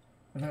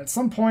 And then at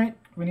some point,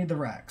 we need the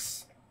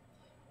Rex.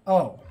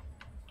 Oh.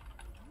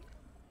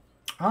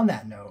 On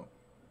that note.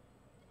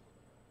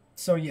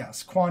 So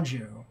yes,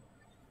 Quanju.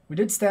 We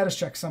did status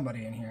check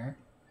somebody in here.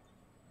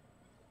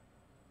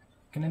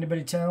 Can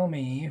anybody tell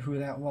me who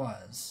that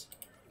was?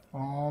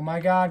 Oh my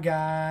god,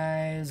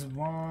 guys.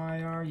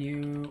 Why are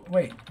you...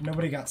 Wait,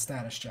 nobody got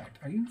status checked.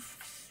 Are you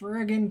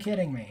friggin'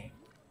 kidding me?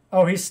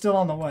 Oh, he's still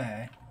on the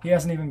way. He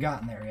hasn't even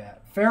gotten there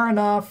yet. Fair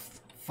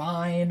enough.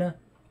 Fine.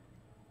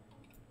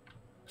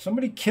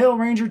 Somebody kill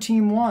Ranger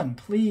Team 1,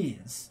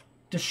 please.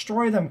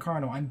 Destroy them,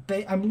 Carno.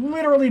 I'm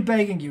literally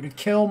begging you to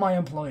kill my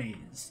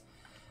employees.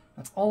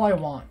 That's all I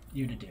want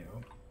you to do.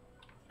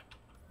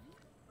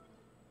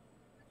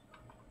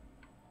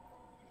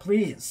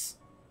 Please.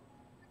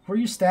 Who are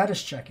you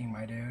status checking,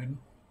 my dude?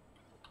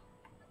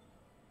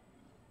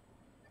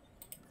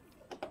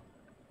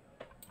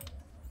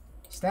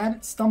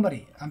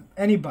 Somebody.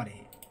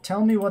 Anybody.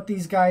 Tell me what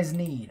these guys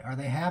need. Are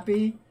they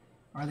happy?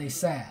 Are they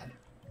sad?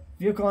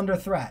 Vehicle under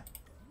threat.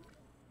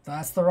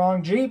 That's the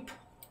wrong Jeep.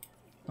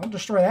 Don't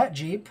destroy that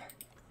Jeep.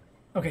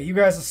 Okay, you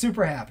guys are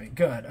super happy.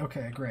 Good.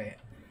 Okay, great.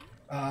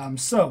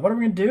 So, what are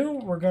we going to do?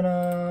 We're going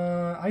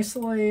to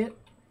isolate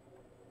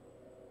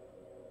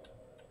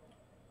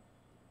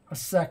a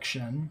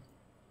section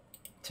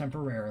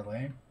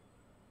temporarily.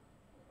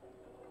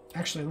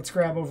 Actually, let's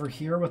grab over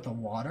here with the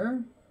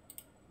water.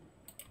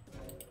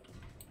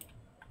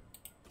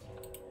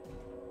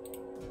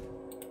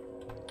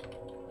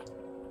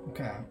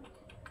 Okay.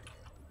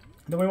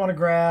 Then we want to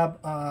grab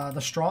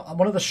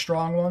one of the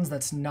strong ones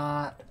that's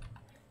not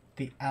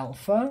the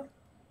alpha.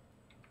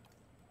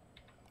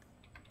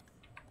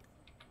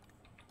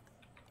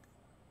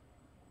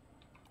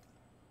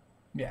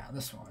 Yeah,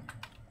 this one.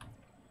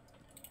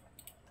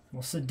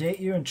 We'll sedate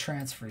you and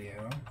transfer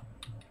you.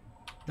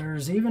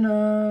 There's even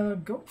a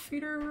goat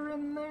feeder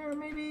in there,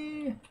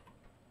 maybe?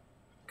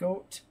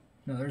 Goat?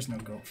 No, there's no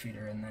goat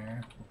feeder in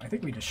there. I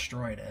think we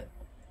destroyed it.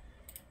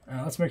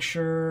 Let's make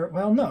sure...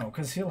 Well, no,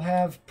 because he'll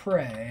have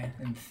prey,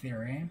 in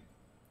theory.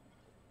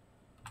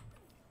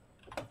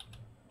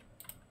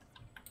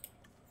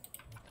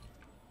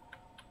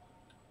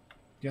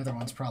 The other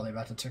one's probably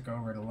about to tick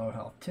over to low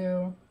health,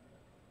 too.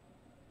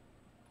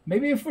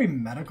 Maybe if we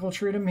medical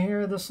treat him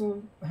here, this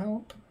will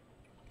help.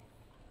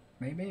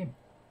 Maybe.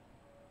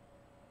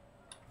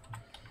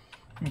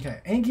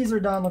 Okay, Ankies are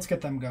done. Let's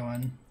get them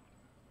going.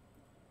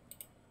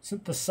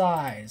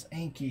 Synthesize,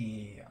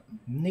 Anki,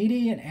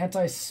 needy and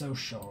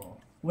antisocial.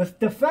 With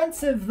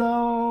defensive,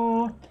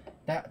 though,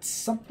 that's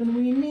something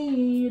we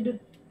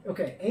need.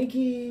 Okay,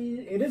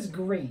 Anki, it is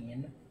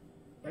green.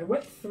 I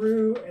went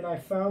through and I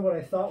found what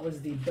I thought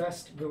was the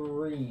best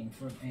green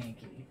for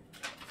Anki.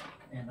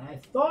 And I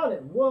thought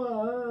it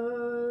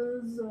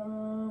was,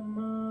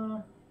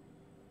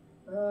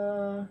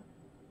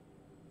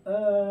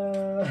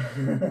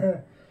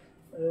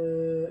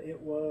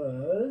 it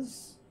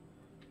was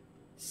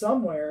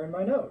somewhere in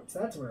my notes.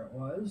 That's where it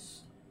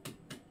was.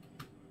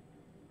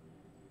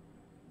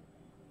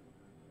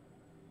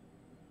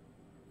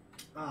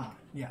 Ah,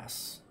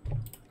 yes.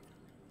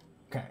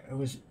 Okay, it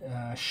was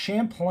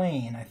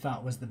Champlain, I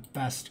thought, was the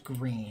best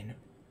green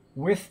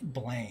with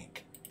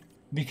blank.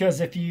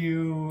 Because if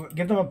you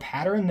give them a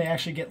pattern, they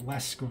actually get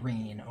less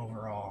green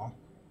overall.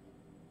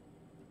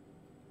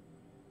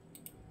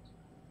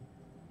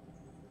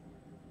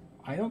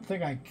 I don't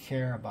think I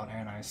care about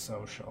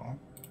antisocial.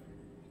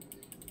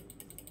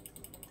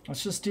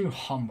 Let's just do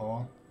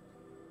humble.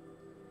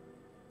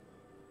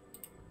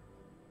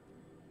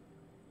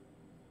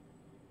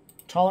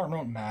 Tolerant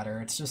won't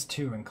matter. It's just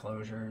 2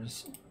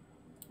 enclosures.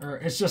 Or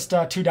it's just 2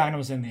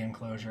 dinos in the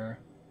enclosure.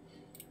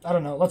 I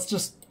don't know. Let's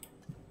just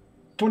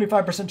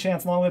 25%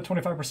 chance long lived,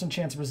 25%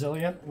 chance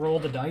resilient. Roll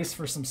the dice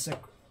for some sick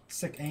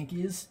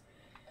Ankies.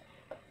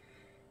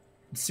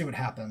 Let's see what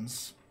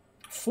happens.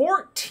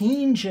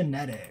 14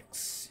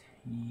 genetics.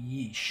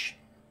 Yeesh.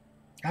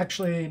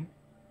 Actually,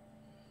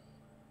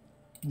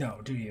 no,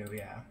 do you?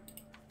 Yeah.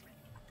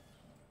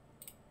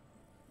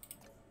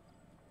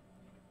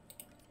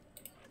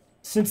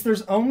 Since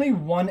there's only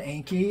one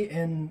Anki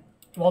in,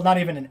 well, not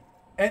even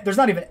there's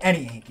not even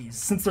any Ankies.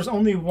 Since there's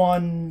only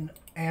one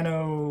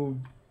Anno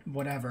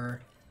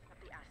whatever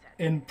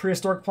in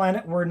Prehistoric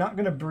Planet, we're not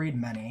going to breed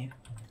many.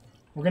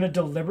 We're going to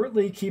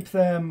deliberately keep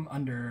them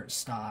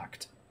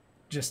understocked.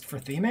 Just for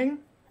theming?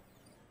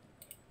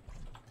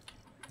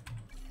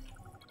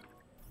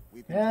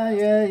 Yeah,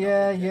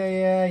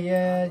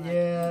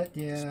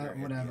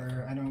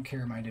 whatever. I don't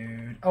care, my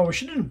dude. Oh, we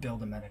shouldn't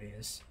build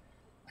amenities.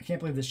 I can't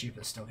believe this Jeep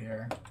is still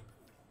here.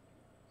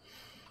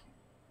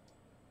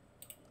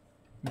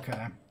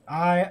 Okay.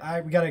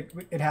 We gotta,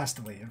 it has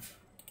to leave.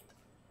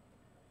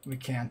 We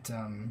can't,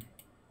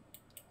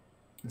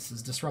 this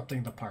is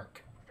disrupting the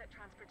park.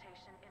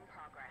 Transportation in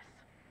progress.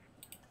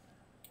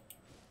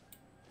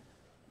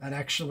 That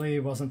actually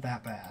wasn't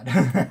that bad.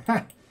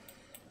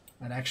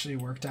 That actually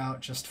worked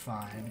out just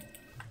fine.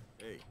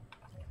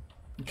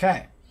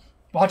 Okay.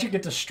 Watch it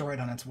get destroyed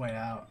on its way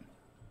out.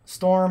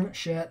 Storm,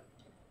 shit.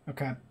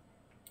 Okay.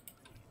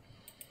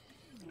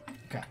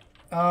 Okay.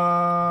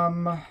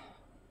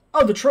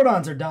 Oh, the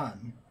Trodons are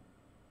done.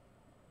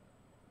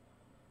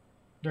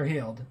 They're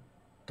healed.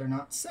 They're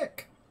not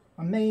sick.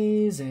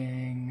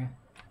 Amazing.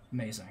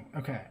 Amazing.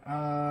 Okay.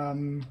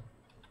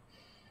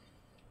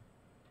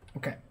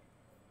 Okay.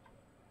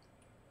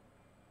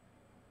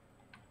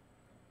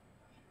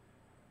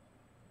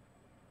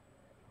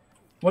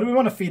 What do we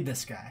want to feed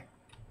this guy?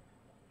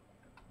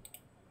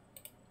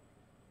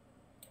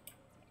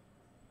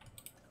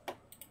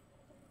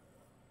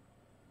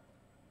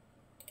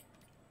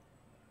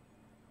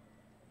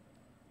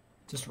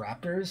 Just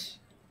raptors?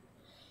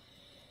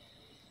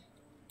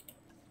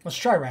 Let's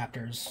try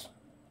raptors.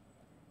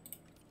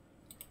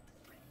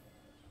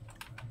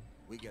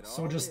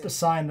 So we'll just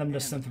assign them to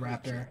Synth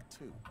Raptor.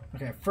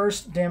 Okay,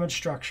 first damage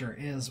structure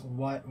is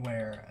what,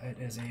 where?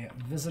 It is a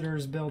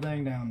visitor's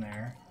building down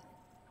there.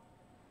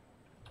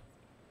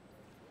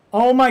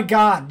 Oh my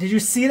god, did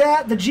you see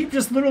that? The Jeep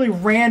just literally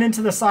ran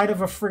into the side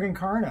of a friggin'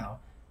 Carno.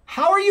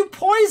 How are you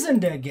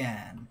poisoned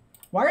again?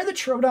 Why are the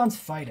Trodons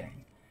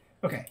fighting?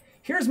 Okay,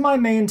 Here's my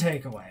main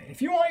takeaway.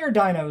 If you want your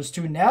dinos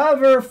to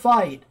never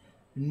fight,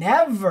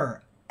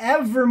 never,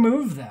 ever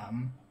move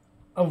them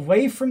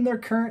away from their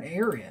current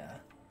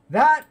area.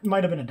 That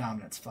might have been a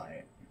dominance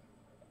fight.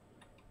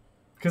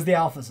 Because the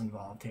alpha's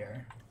involved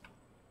here.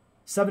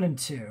 7 and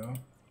 2.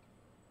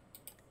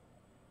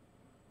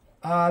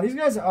 These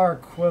guys are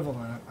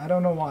equivalent. I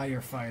don't know why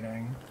you're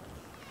fighting.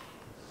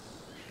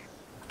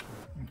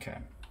 Okay.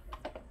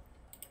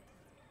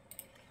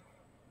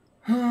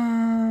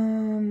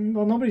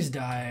 Well, nobody's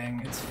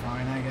dying. It's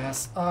fine, I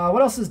guess.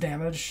 What else is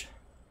damaged?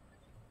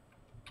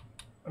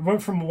 I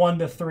went from 1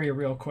 to 3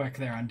 real quick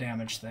there on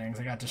damage things.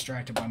 I got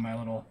distracted by my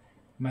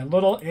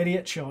little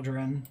idiot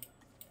children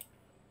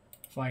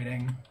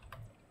fighting.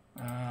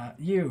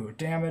 You,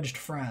 damaged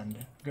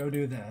friend, go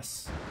do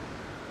this.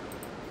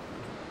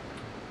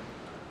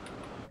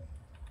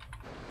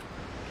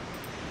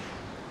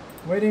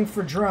 Waiting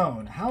for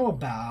drone. How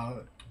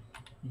about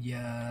you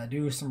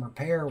do some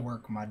repair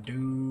work, my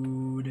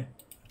dude?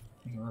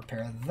 You can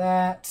repair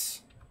that.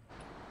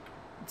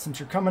 Since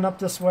you're coming up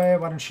this way,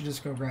 why don't you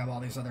just go grab all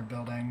these other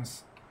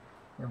buildings?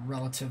 They're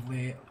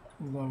relatively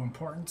low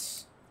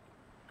importance.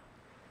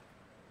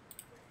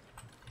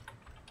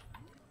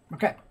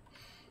 Okay.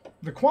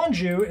 The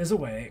Quanju is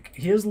awake.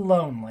 He is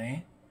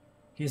lonely.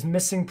 He is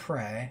missing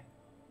prey.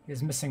 He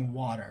is missing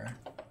water.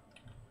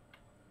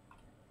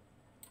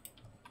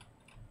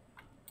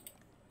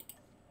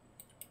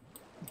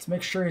 Let's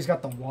make sure he's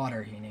got the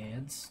water he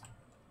needs,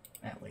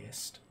 at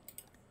least.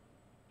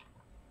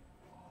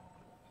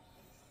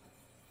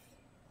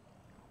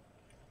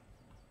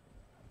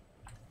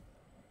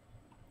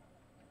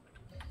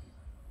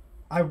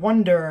 I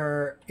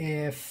wonder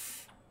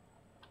if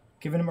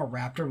giving him a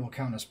raptor will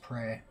count as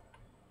prey.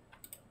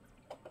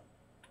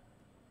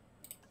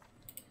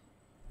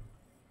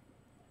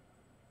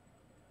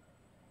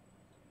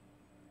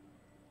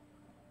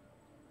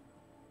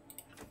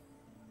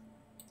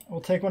 We'll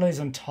take one of these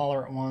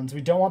intolerant ones.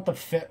 We don't want the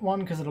fit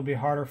one because it'll be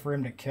harder for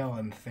him to kill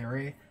in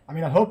theory. I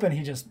mean, I'm hoping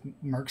he just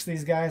murks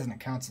these guys and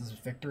it counts as a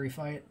victory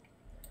fight.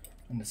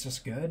 And it's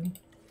just good.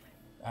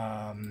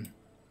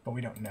 But we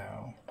don't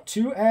know.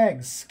 2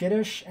 eggs.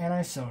 Skittish,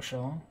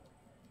 antisocial.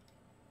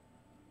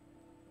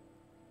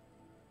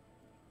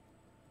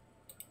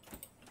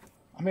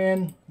 I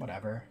mean,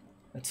 whatever.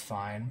 It's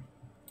fine.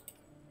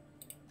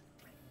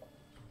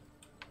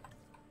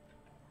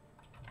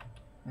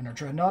 And our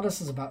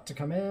Dreadnoughtus is about to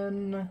come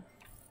in.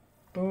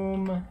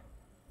 Boom.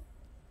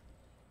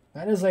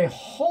 That is a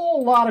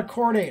whole lot of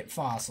chordate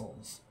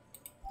fossils.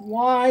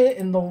 Why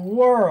in the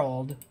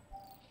world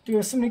do you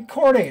have so many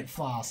chordate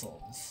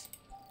fossils?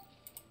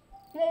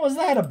 What was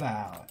that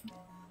about?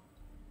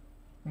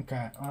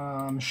 Okay,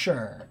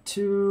 sure.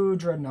 2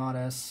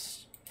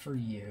 Dreadnoughtus for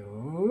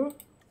you.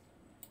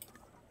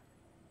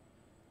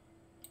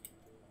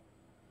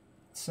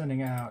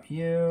 Sending out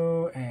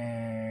you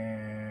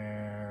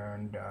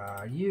and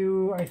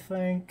you, I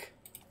think.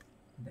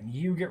 And then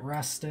you get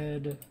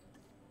rested.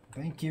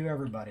 Thank you,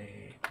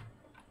 everybody.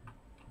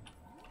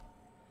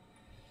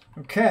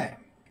 Okay,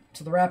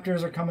 so the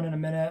Raptors are coming in a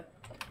minute.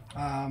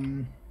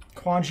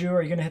 Quanju,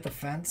 are you going to hit the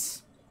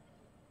fence?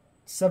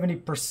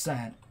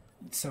 70%.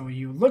 So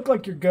you look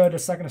like you're good. The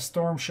second a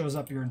storm shows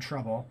up, you're in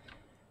trouble.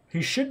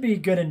 He should be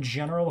good in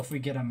general if we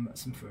get him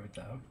some food,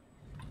 though.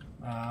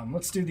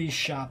 Let's do these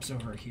shops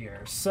over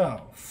here.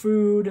 So,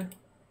 food,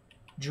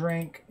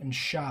 drink, and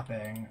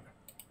shopping.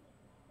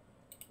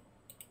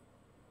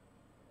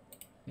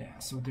 Yeah,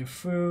 so we'll do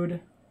food.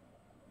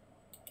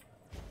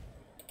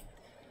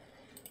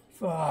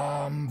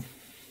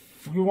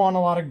 We want a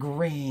lot of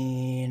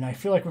green. I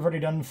feel like we've already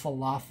done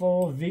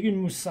falafel.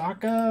 Vegan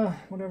moussaka,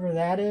 whatever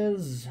that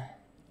is.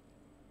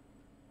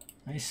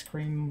 Ice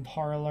cream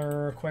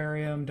parlor,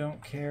 aquarium,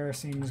 don't care,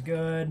 seems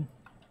good.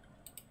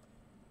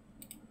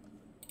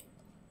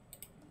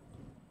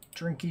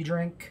 Drinky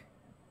drink.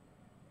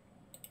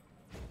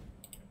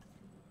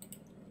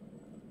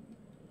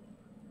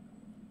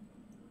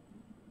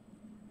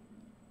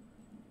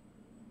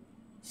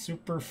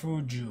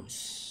 Superfood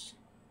juice.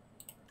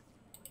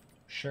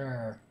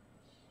 Sure.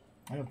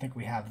 I don't think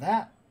we have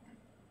that.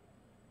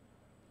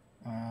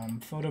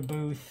 Photo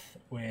booth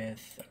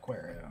with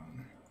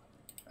aquarium.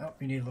 Oh,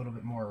 we need a little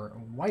bit more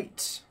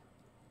white.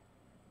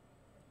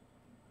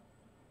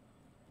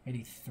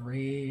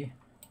 83.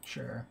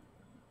 Sure.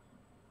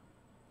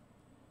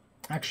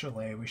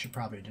 Actually, we should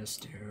probably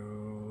just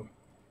do...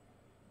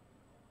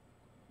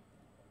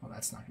 Well,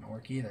 that's not going to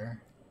work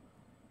either.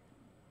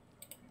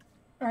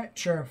 Alright,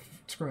 sure.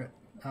 Screw it.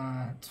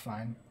 It's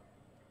fine.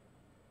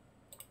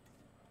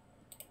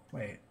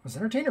 Wait, was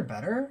Entertainer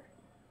better?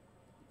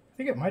 I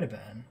think it might have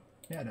been.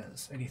 Yeah, it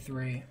is.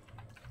 83.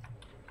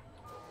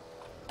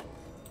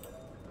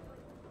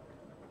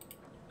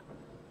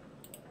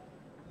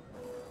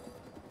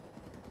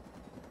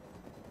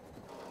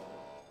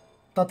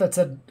 Thought that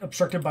said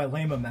obstructed by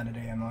lame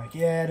amenity. I'm like,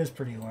 yeah, it is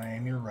pretty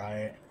lame. You're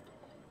right.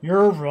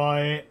 You're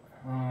right.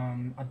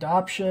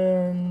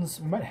 Adoptions.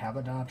 We might have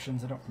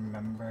adoptions. I don't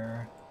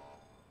remember.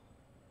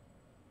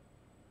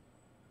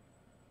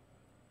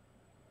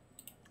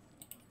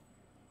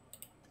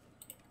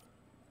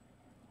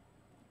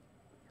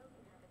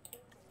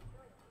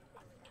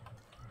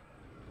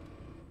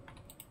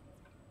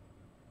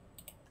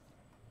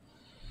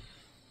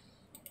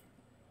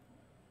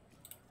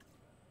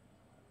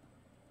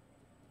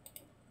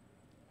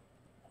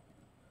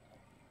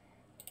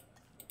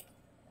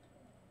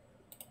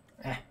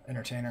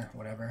 entertainer,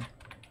 whatever.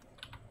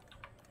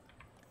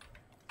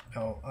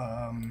 Oh,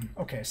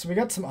 okay, so we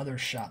got some other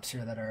shops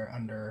here that are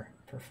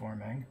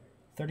underperforming.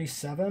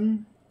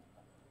 37?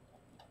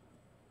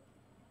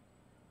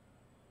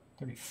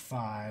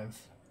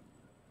 35.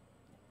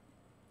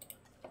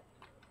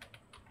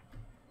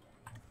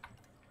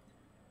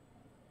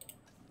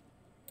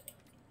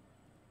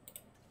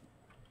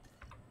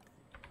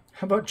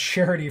 How about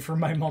charity for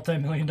my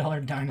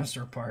multi-million-dollar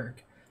dinosaur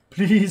park?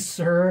 Please,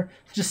 sir,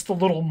 just a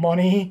little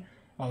money.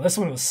 Oh, this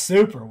one was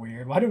super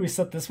weird. Why did we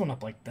set this one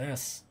up like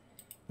this?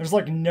 There's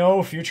like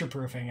no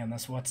future-proofing in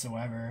this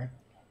whatsoever.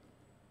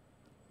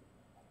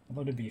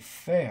 Although to be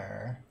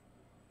fair,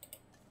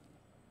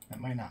 that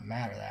might not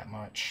matter that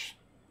much.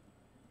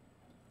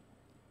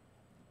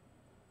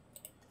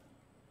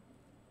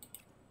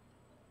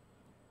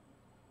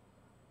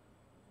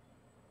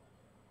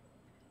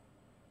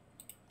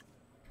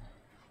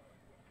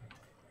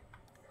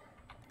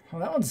 Well,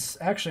 that one's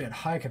actually at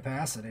high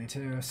capacity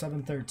too,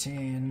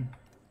 713.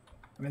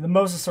 I mean, the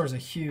Mosasaur is a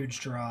huge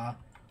draw.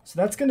 So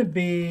that's going to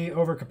be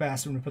over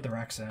capacity when we put the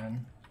Rex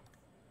in.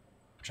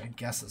 Which I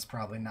guess is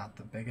probably not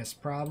the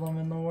biggest problem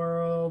in the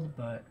world,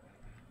 but...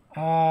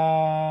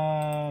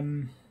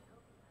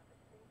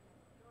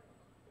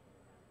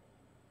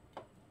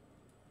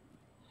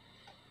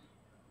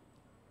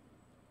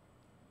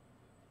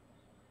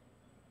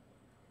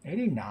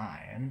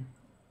 89.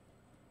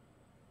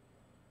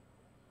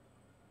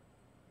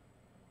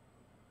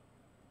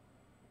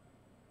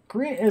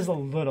 Green is a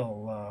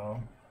little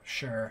low.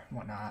 Sure,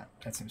 whatnot.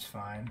 That seems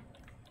fine.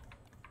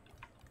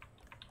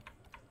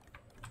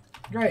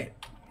 Great.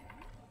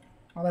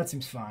 Well, that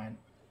seems fine.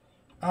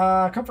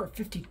 Comfort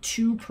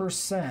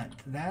 52%.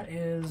 That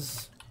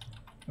is...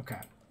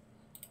 Okay.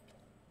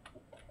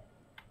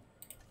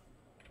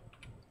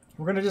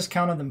 We're going to just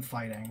count on them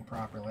fighting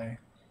properly.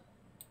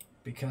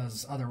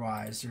 Because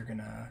otherwise you're going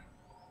to...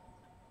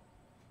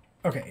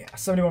 Okay, yeah,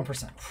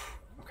 71%.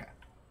 Okay.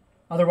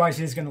 Otherwise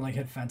he's going to like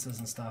hit fences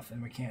and stuff,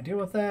 and we can't deal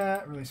with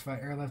that. Release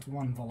fight airlift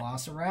 1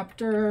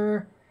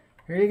 Velociraptor.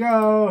 Here you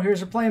go.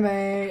 Here's your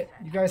playmate.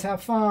 You guys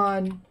have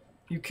fun.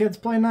 You kids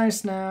play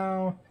nice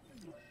now.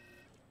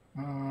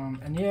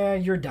 And yeah,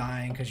 you're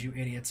dying because you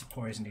idiots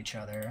poisoned each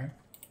other.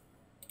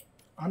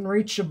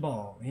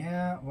 Unreachable.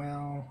 Yeah,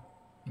 well,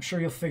 I'm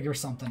sure you'll figure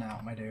something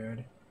out, my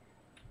dude.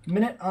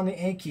 Minute on the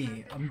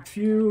Anki. A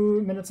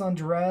few minutes on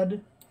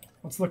Dread.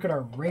 Let's look at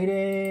our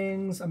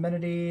ratings.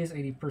 Amenities,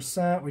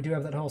 80%. We do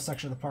have that whole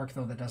section of the park,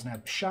 though, that doesn't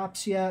have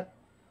shops yet.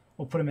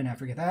 We'll put them in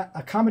after we get that.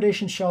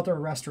 Accommodation, shelter,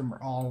 restroom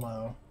are all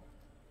low.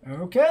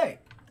 Okay.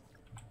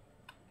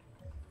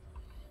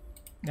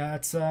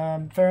 That's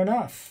fair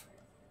enough.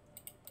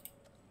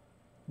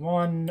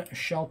 1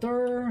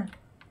 shelter.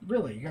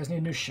 Really? You guys need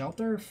a new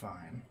shelter?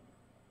 Fine.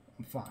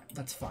 I'm fine.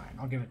 That's fine.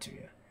 I'll give it to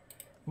you.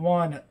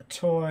 1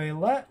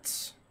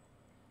 toilet.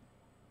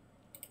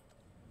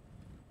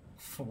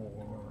 For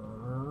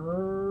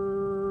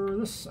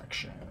this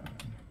section.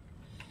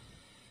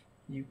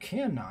 You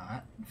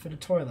cannot fit a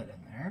toilet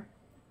in there.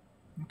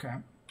 Okay.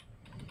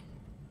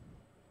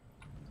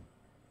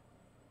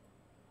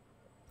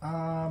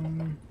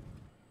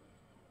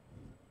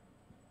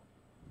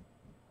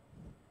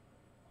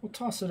 We'll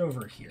toss it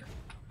over here.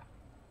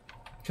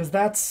 Because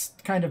that's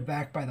kind of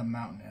back by the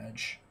mountain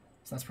edge.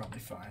 So that's probably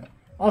fine.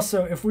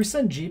 Also, if we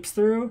send Jeeps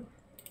through,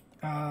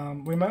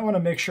 we might want to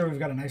make sure we've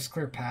got a nice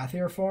clear path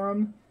here for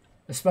them.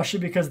 Especially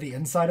because the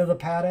inside of the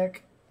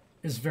paddock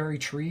is very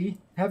tree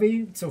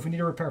heavy. So if we need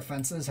to repair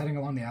fences, heading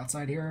along the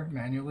outside here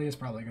manually is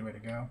probably a good way to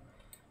go.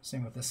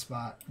 Same with this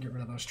spot. Get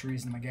rid of those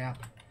trees in the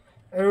gap.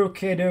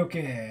 Okay,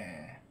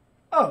 dokie.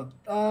 Oh,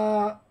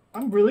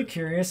 I'm really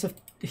curious if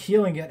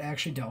healing it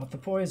actually dealt with the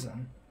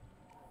poison.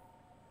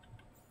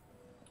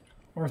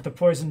 Or if the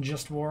poison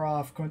just wore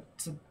off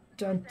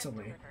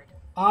coincidentally.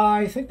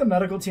 I think the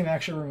medical team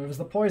actually removes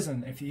the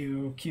poison if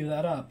you queue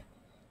that up.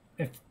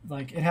 If,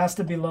 like, it has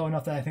to be low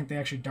enough that I think they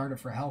actually dart it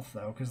for health,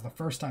 though, because the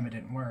first time it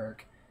didn't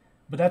work.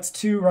 But that's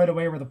 2 right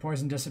away where the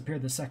poison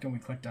disappeared the second we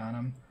clicked on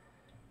them.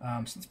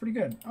 So it's pretty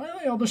good. Oh,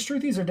 yeah, all the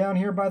Struthies are down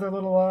here by their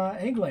little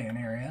egg-laying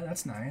area.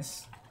 That's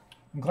nice.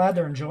 I'm glad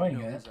they're enjoying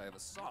it. I have a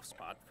soft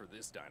spot for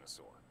this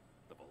dinosaur,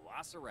 the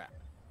Velociraptor.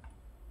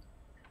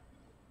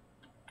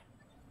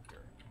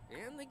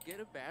 And they get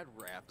a bad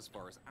rap as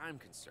far as I'm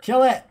concerned.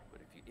 Kill it!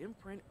 But if you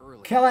imprint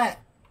early, kill it!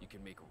 You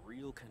can make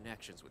real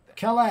connections with them.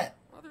 Kill it!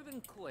 Other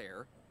than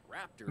Claire,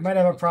 raptors we might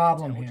have a are the most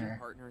problem intelligent here.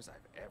 partners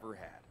I've ever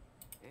had.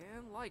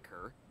 And like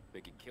her,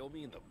 they can kill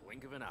me in the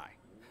blink of an eye.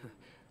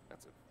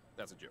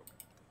 That's a joke.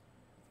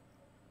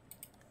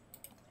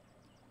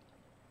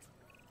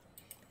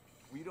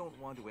 We don't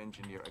want to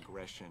engineer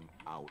aggression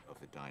out of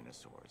the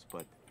dinosaurs,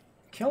 but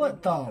kill it we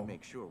want though. to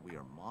make sure we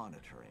are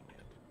monitoring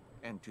it,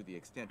 and to the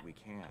extent we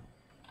can.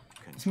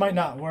 This might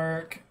not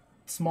work.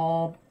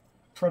 Small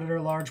predator,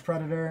 large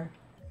predator.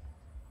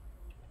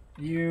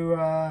 You,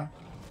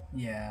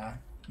 yeah,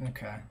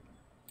 okay.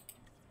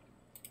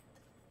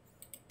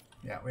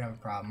 Yeah, we have a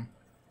problem.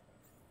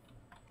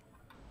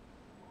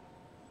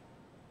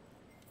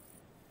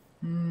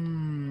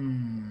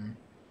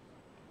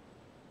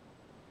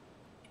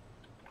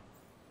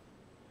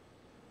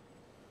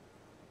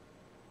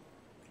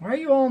 Why are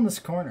you all in this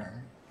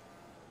corner?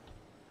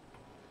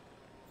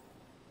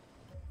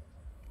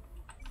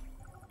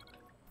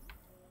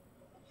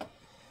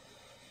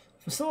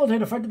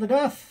 Facilitate a fight to the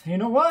death. You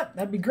know what?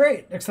 That'd be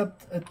great.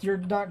 Except you're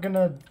not going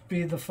to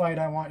be the fight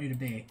I want you to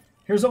be.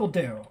 Here's what we'll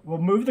do. We'll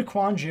move the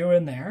Quanju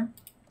in there.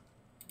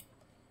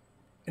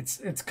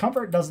 Its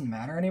comfort doesn't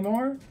matter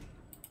anymore.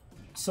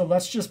 So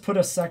let's just put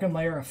a second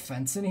layer of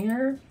fence in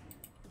here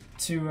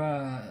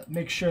to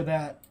make sure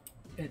that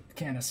it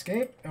can't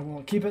escape. And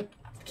we'll keep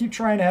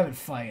trying to have it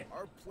fight.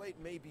 Our plate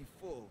may be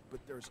full, but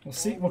there's We'll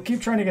see. We'll keep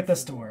trying to get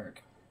this to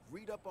work.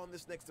 Read up on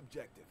this next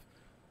objective.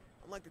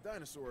 Unlike the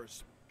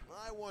dinosaurs,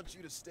 I want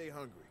you to stay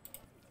hungry.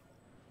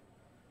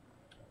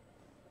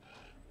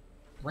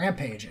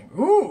 Rampaging.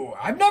 Ooh,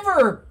 I've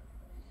never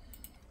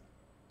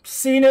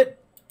seen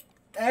it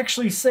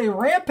actually say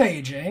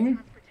rampaging.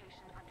 Transportation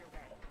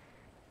underway.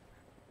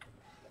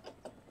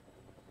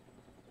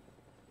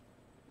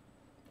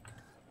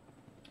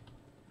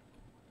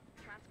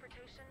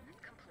 Transportation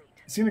complete.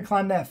 He's gonna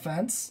climb that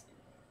fence.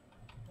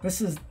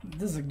 This is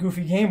a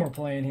goofy game we're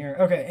playing here.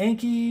 Okay,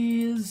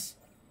 Yankees,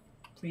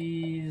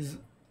 please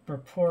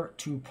report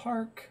to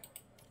park.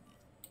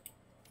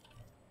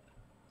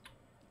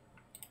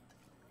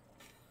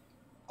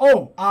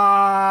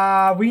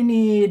 Oh, we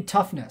need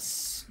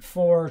toughness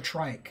for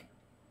trike.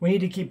 We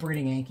need to keep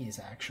breeding Yankees,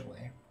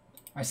 actually.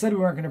 I said we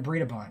weren't going to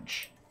breed a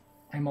bunch.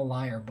 I'm a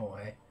liar,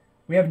 boy.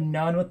 We have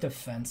none with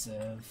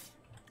defensive.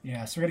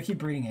 Yeah, so we're going to keep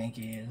breeding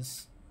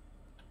Yankees.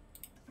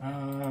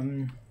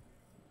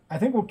 I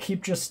think we'll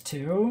keep just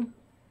 2.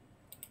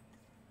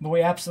 But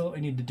we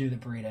absolutely need to do the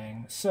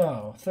breeding.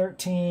 So,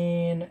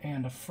 13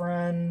 and a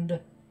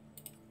friend.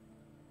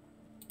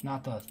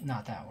 Not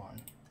that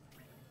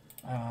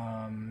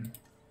one.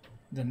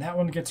 Then that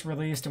one gets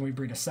released and we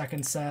breed a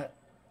second set.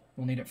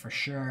 We'll need it for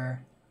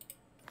sure.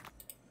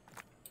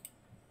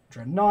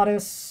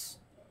 Dreadnoughtus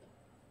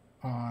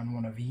on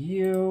one of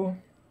you.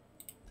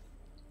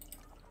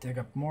 Dig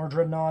up more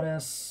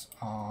Dreadnoughtus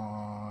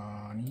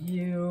on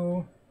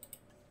you.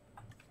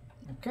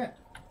 Okay.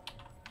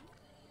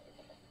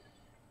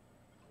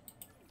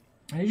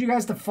 I need you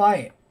guys to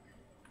fight.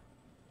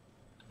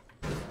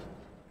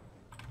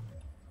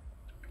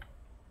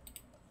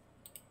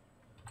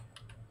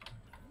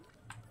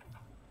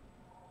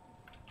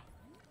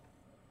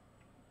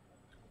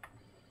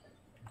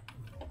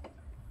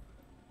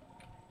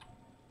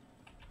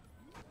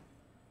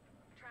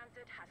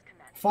 Transit has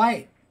commenced.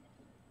 Fight!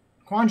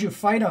 Quanju,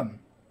 fight him!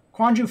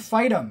 Quanju,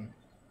 fight him!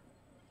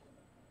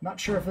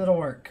 Not sure if it'll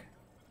work.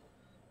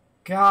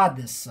 God,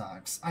 this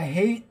sucks. I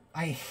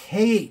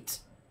hate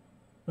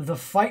the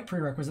fight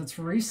prerequisites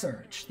for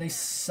research. They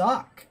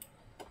suck.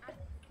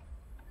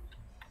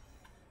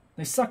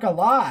 They suck a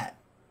lot.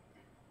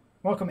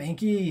 Welcome,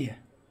 Inky.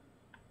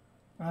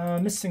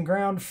 Missing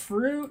ground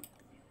fruit.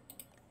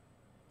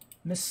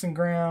 Missing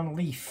ground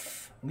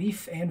leaf.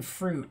 Leaf and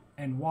fruit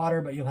and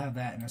water, but you'll have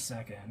that in a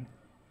second.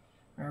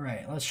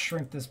 Alright, let's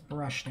shrink this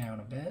brush down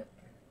a bit.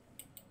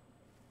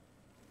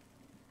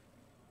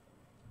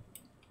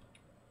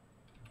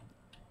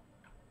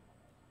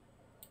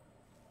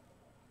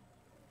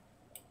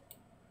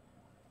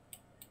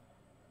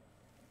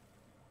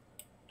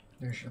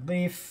 There's your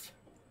leaf.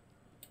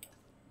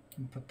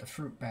 And put the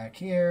fruit back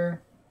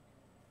here.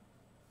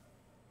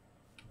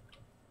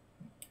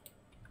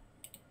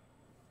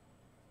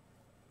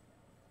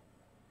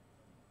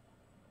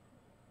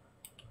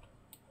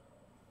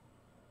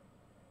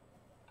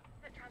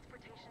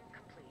 Transportation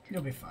complete.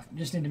 You'll be fine. You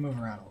just need to move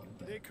around a little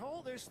They bit.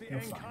 call this the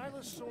You'll find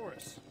it.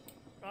 Ankylosaurus.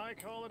 I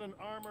call it an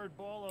armored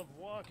ball of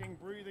walking,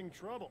 breathing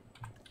trouble.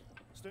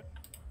 Still,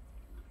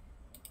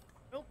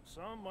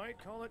 some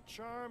might call it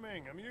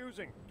charming,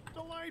 amusing,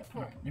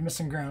 delightful. Alright, you're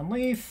missing ground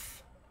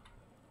leaf.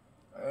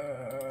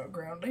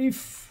 Ground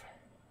leaf.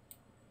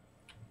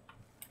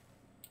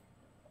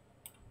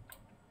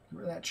 Get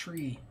rid of that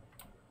tree.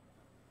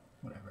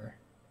 Whatever.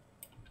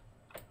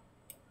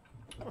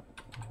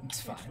 It's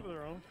Each fine. to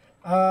their own.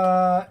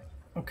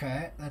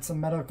 Okay, that's a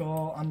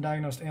medical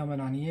undiagnosed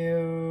ailment on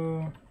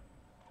you.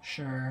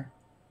 Sure.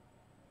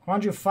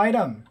 Quanju, fight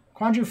him!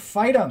 Quanju,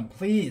 fight him!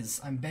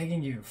 Please, I'm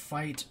begging you,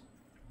 fight.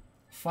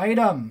 Fight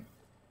him!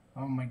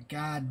 Oh my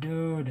god,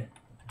 dude.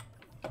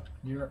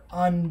 You're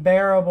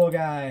unbearable,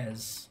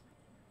 guys.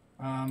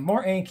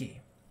 More Anki.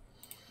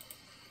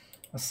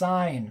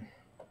 Assign.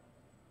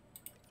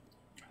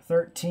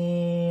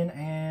 13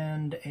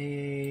 and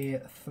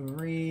a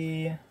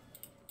 3.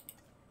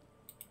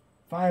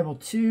 Viable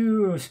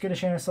 2,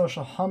 skittish,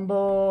 antisocial,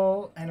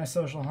 humble,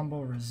 antisocial,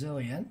 humble,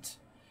 resilient.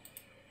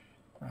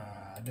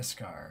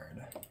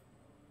 Discard.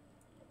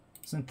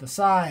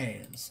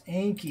 Synthesize,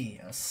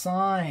 Anki,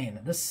 assign.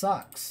 This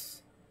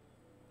sucks.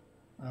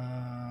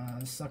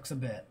 This sucks a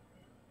bit.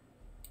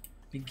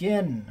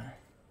 Begin.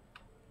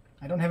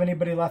 I don't have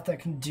anybody left that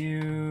can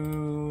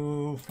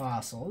do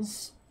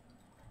fossils.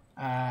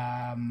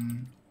 That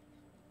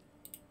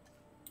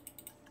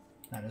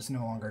is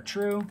no longer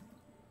true.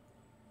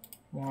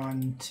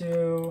 1,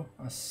 2,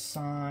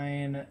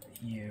 assign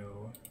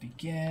you.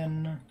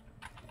 Begin.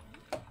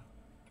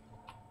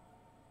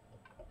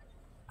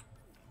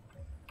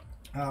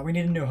 We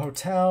need a new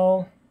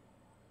hotel.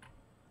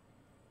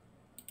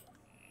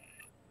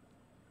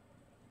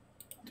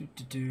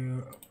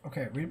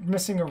 Okay, we're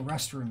missing a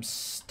restroom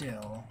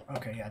still.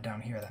 Okay, yeah,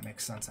 down here, that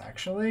makes sense,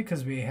 actually,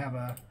 because we have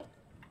a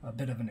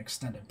bit of an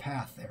extended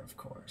path there, of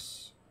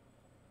course.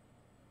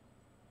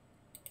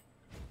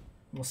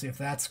 We'll see if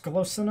that's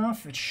close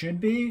enough. It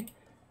should be.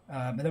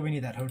 And then we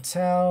need that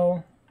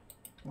hotel.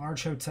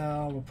 Large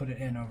hotel. We'll put it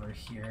in over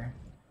here.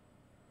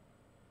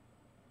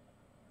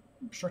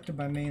 Obstructed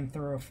by main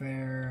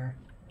thoroughfare.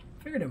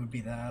 Figured it would be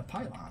the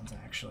pylons,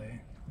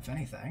 actually, if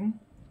anything.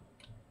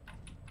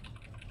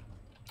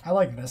 I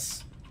like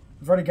this.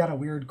 We've already got a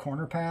weird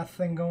corner path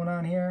thing going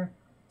on here.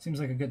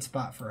 Seems like a good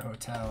spot for a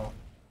hotel.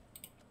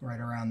 Right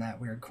around that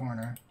weird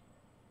corner.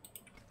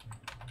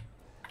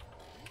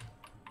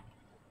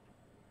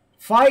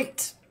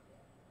 Fight!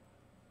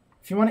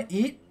 If you want to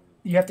eat,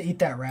 you have to eat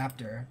that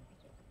raptor.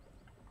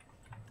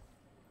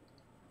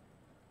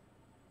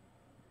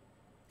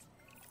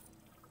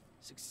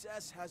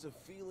 Success has a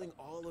feeling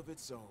all of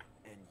its own,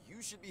 and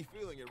you should be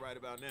feeling it right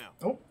about now.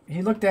 Oh,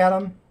 he looked at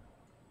him.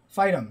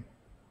 Fight him.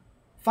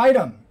 Fight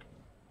him!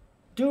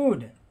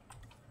 Dude!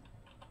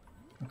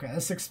 Okay,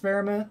 this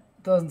experiment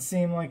doesn't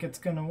seem like it's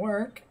gonna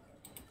work.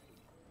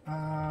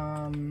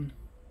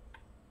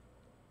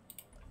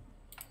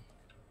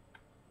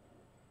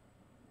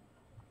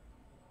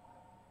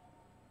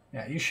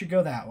 Yeah, you should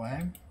go that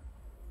way.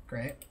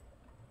 Great.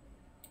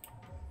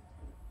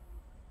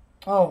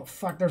 Oh,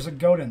 fuck, there's a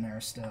goat in there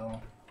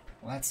still.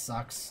 Well, that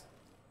sucks.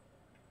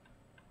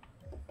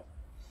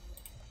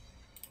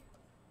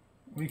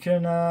 We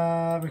can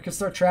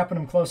start trapping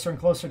them closer and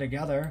closer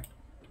together.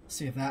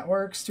 See if that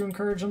works to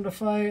encourage them to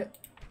fight.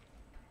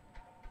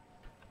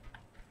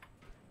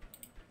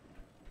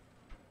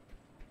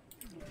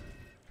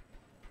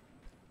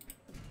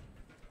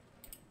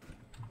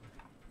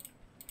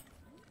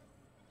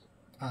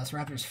 This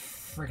raptor's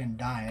freaking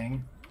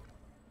dying.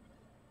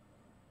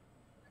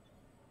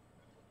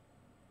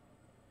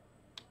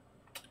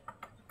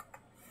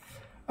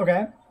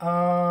 Okay.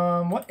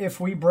 What if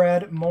we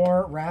bred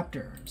more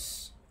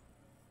raptors?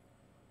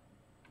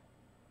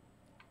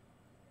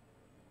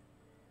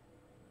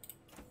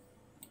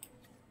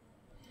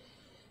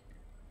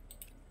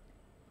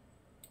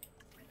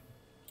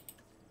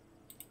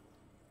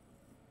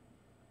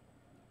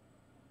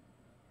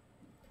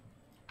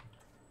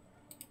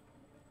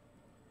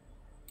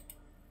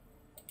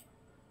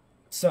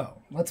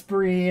 So, let's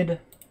breed.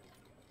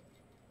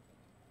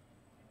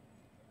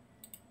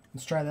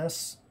 Let's try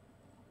this.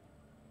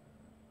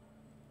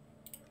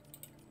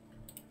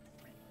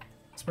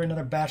 Let's breed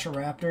another batch of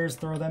raptors,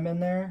 throw them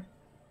in there.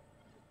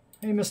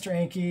 Hey, Mr.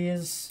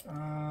 Ankies.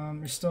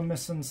 You're still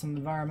missing some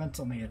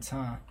environmental needs,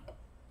 huh?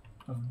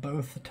 Of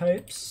both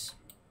types.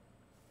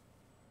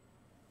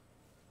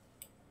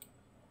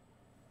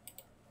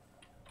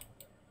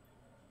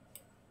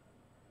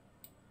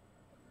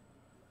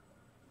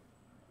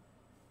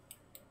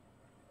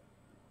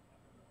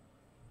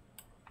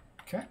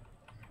 Okay.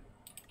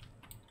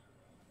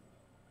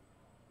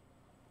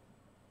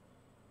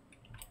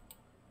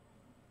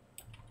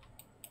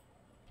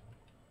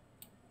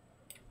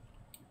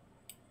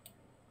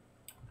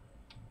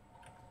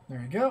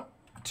 There you go.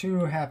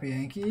 2 happy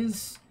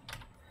Yankees.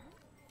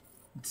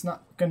 It's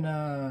not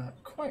gonna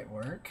quite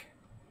work.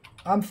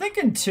 I'm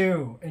thinking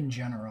 2 in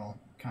general,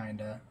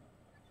 kinda.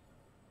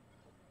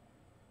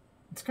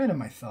 It's kind of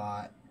my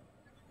thought.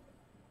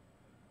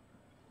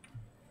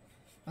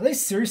 Are they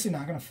seriously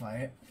not gonna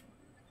fight?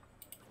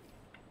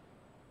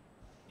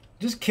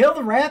 Just kill the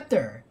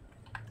raptor.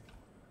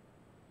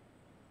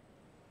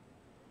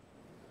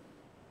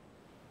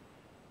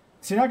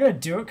 So you're not going to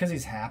do it because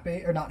he's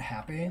happy, or not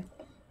happy?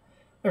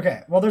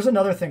 Okay, well there's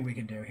another thing we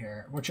can do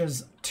here, which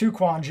is 2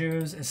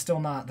 Quanjus is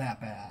still not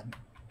that bad.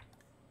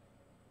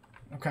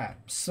 Okay,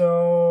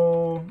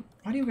 so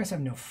why do you guys have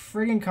no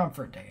friggin'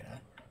 comfort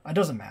data? It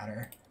doesn't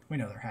matter. We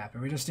know they're happy.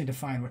 We just need to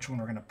find which one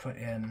we're going to put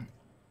in.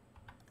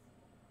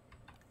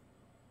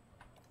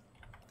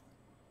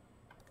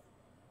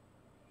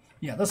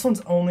 Yeah, this one's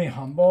only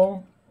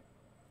humble.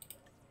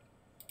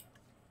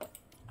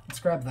 Let's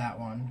grab that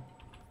one.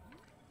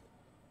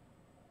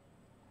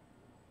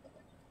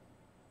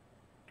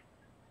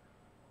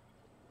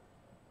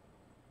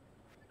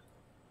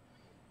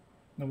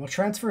 Then we'll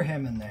transfer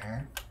him in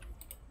there.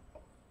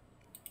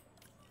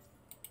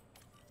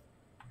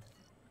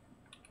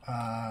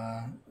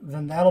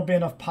 Then that'll be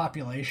enough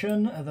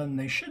population, and then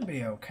they should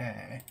be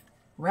okay.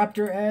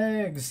 Raptor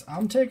eggs!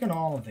 I'm taking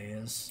all of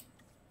these.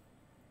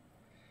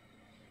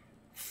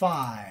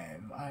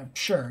 5. I'm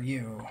sure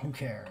you. Who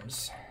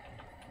cares?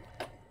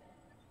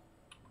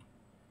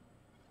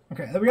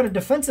 Okay, then we got a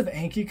defensive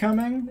Anki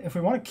coming. If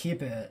we want to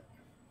keep it.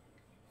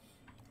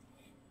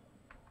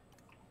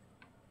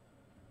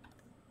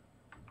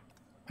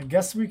 I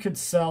guess we could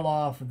sell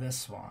off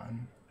this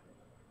one.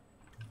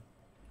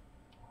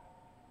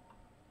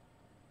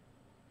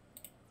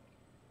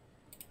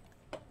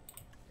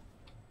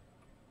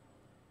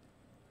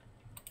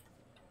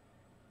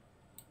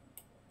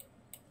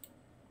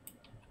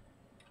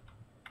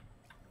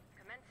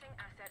 Commencing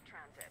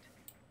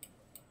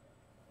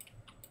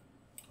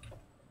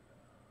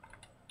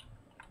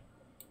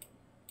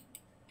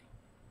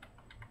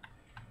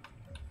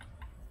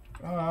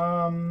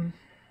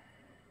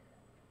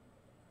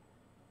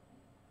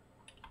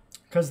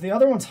Because the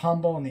other one's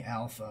humble in the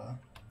alpha.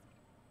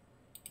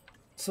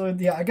 So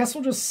yeah, I guess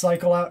we'll just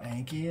cycle out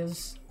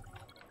Ankies.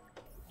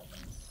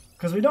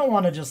 Because we don't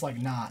want to just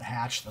like not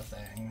hatch the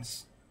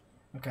things.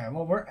 Okay,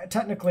 well we're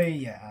technically,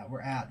 yeah,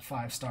 we're at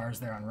 5 stars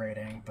there on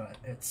rating, but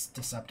it's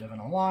deceptive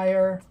and a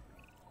liar.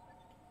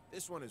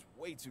 This one is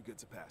way too good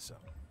to pass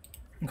up.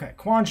 Okay,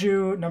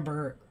 Quanju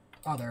number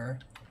other.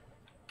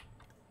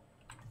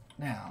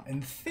 Now,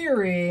 in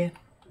theory,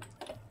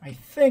 I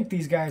think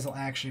these guys will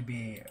actually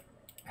be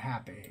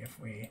happy if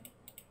we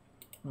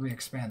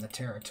re-expand the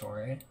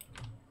territory.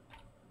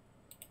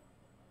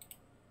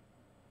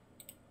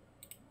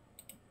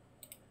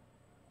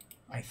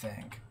 I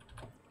think.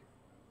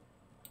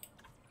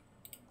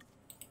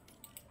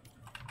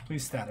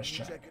 Please status When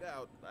you check. check it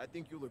out, I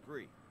think you'll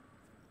agree.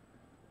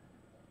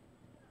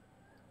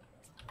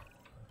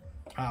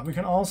 We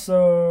can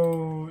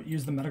also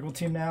use the medical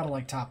team now to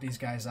like top these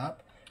guys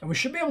up. And we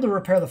should be able to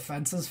repair the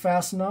fences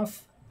fast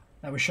enough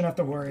that we shouldn't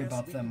have to worry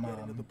about them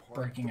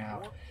breaking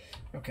out.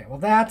 Okay, well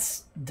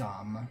that's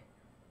dumb.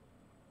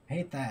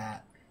 Hate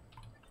that.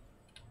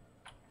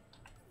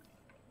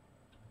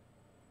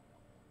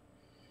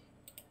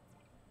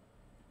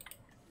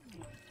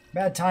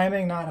 Bad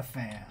timing, not a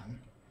fan.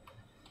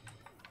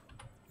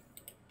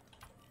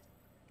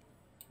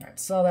 Alright,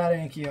 sell that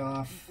Anki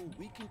off. People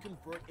we can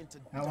convert into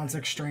That one's dinosaurs.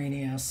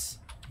 extraneous.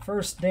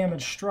 First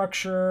damage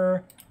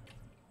structure.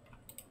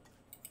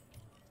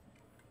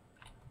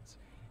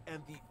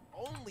 And the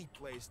only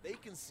place they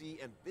can see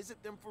and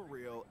visit them for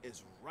real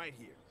is right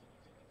here.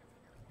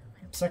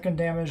 Second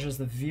damage is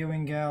the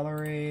viewing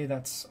gallery.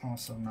 That's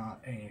also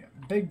not a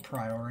big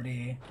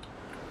priority.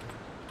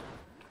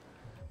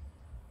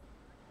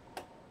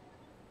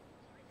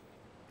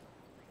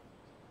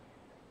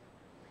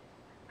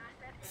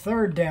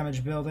 Third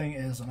damage building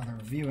is another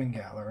viewing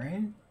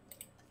gallery.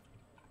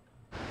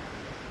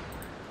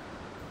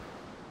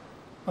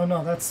 Oh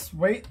no, that's,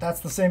 wait, that's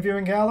the same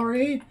viewing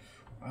gallery?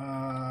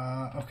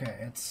 Okay,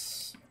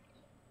 it's...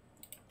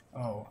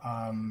 Oh,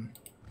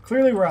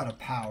 clearly we're out of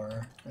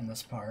power in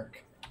this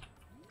park.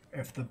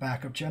 If the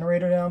backup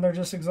generator down there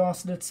just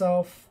exhausted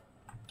itself.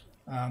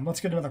 Let's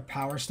get another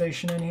power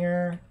station in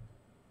here.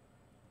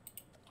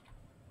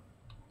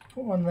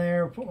 Put one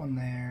there, put one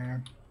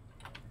there.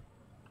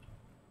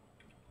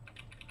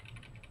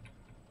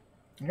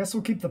 I guess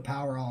we'll keep the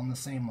power all in the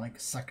same, like,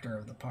 sector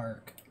of the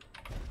park.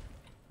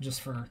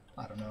 Just for,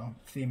 I don't know,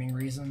 theming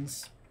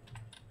reasons.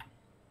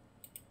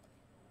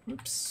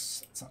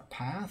 Oops, it's not a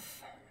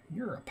path.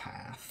 You're a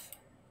path.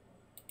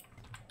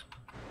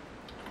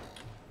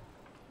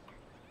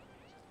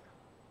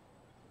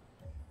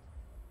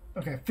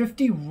 Okay,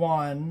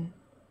 51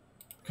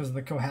 because of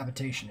the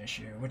cohabitation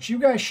issue, which you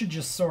guys should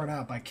just sort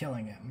out by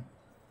killing him.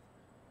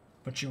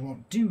 But you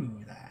won't do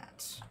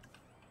that.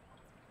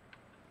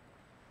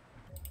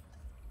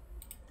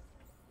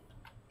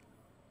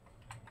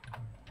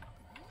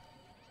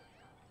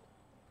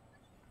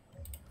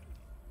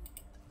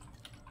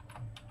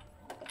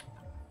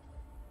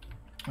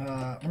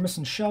 We're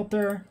missing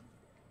shelter.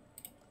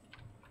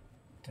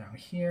 Down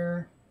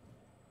here.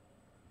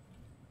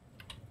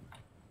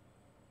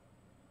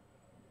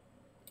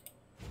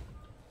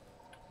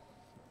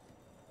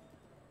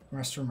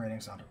 Restroom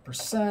rating's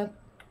 100%.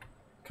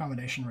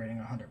 Accommodation rating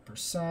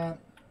 100%.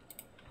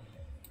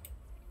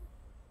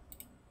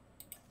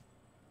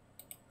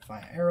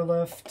 Via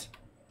airlift.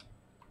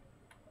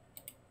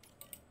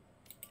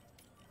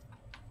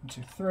 1,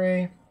 2,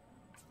 3.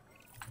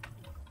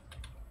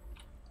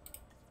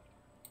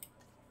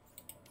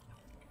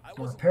 I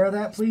Repair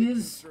that,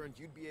 please.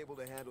 You'd be able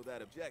to handle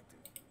that objective.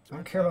 I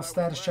don't care about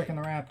status checking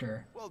the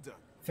Raptor. Well done.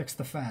 Fix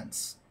the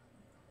fence.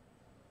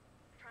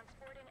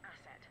 Transporting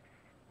asset.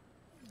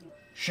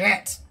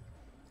 Shit!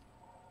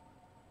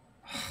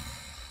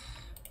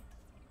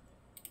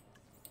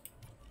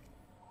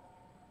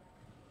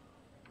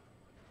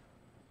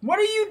 What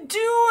are you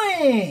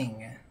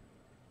doing?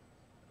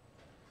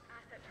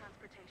 Asset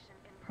transportation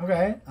in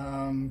progress.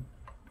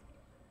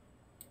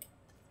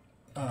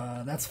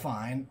 Okay, that's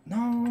fine.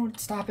 No,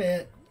 stop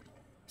it.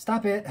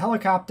 Stop it.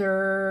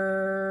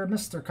 Helicopter,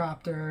 Mr.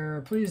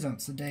 Copter, please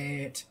don't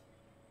sedate.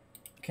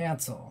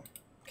 Cancel.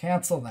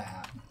 Cancel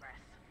that.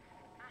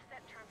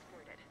 Asset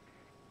transported.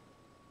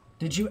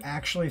 Did you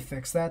actually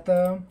fix that,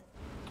 though?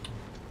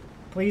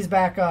 Please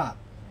back up.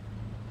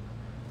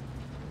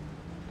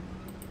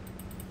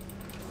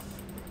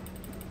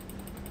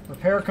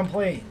 Repair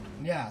complete.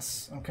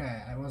 Yes.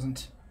 Okay, I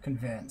wasn't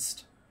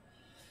convinced.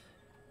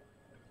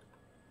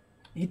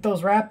 Eat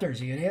those raptors,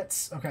 you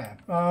idiots. Okay.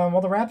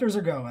 Well, the raptors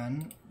are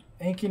going.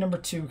 Anki number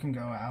 2 can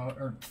go out,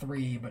 or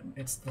 3, but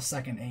it's the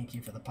second Anki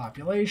for the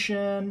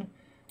population.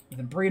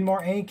 Then breed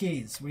more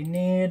Ankies. We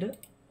need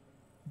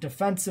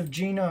defensive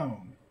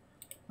genome.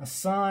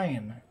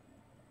 Assign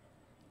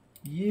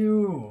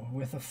you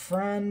with a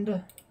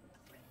friend.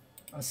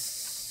 We're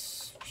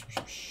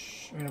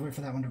gonna wait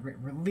for that one to be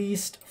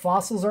released.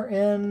 Fossils are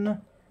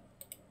in.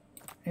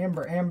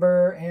 Amber,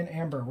 Amber, and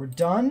Amber. We're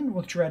done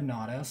with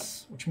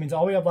Dreadnoughtus, which means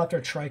all we have left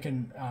are Trike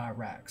and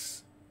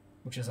Rex,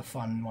 which is a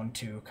fun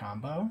 1-2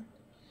 combo.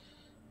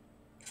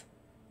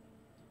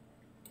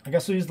 I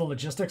guess we'll use the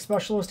Logistics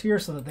Specialist here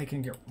so that they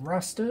can get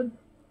rested.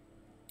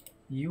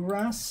 You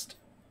rest.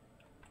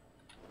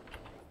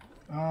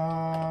 Asset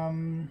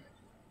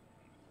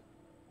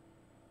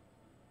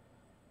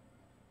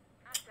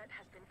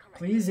has been collected.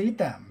 Please eat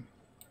them.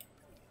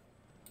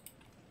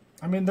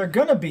 I mean, they're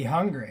gonna be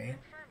hungry.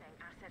 Confirming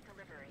asset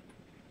delivery.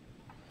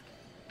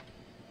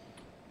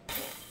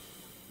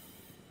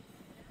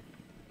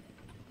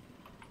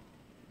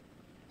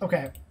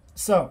 Okay,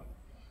 so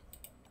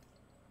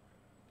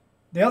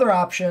the other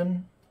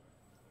option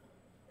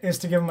is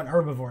to give them an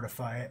herbivore to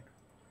fight.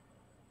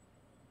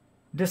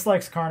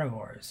 Dislikes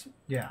carnivores.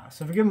 Yeah,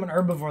 so if we give them an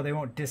herbivore, they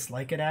won't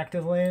dislike it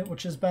actively,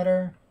 which is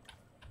better.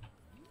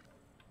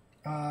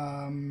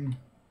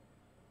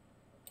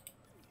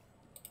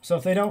 So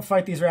if they don't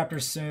fight these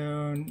raptors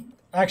soon...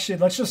 Actually,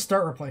 let's just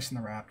start replacing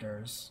the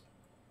raptors.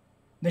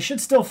 They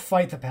should still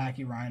fight the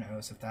packy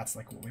rhinos, if that's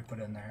like what we put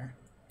in there.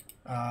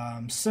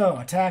 So,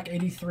 attack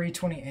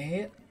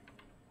 83-28.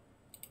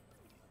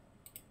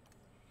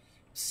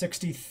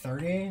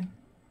 60-30.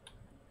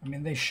 I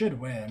mean, they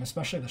should win,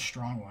 especially the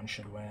strong one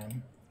should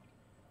win.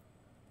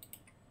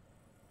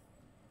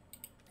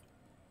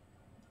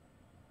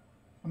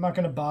 I'm not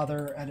going to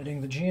bother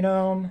editing the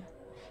genome.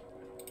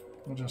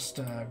 We'll just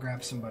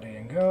grab somebody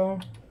and go.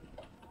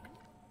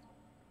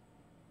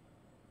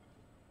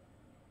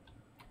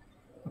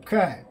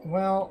 Okay,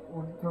 well,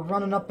 we're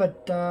running up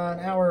at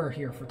an hour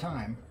here for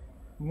time.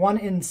 1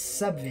 in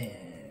 7.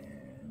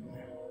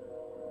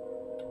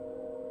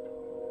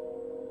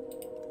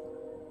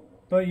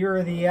 But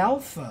you're the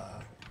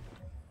alpha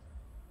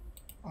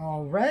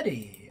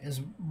already.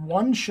 As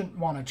one shouldn't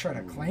want to try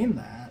to claim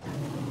that.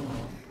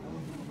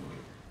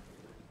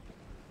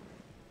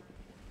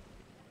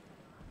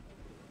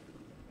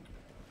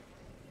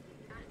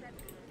 Asset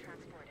being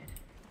transported.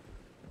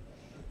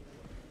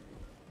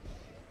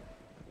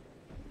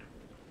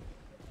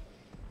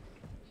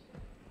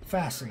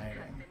 Fascinating.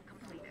 Been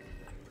completed.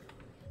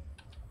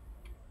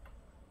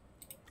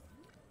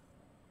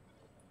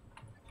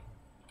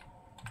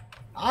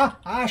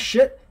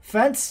 Shit.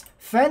 Fence,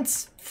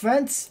 fence,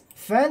 fence,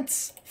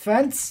 fence,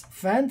 fence,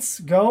 fence.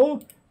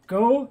 Go,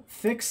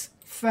 fix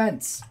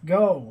fence.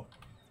 Go.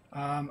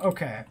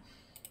 Okay.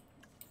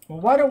 Well,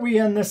 why don't we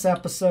end this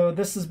episode?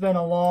 This has been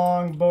a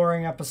long,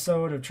 boring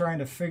episode of trying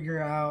to figure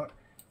out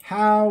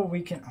how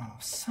we can... Oh,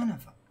 son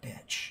of a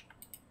bitch.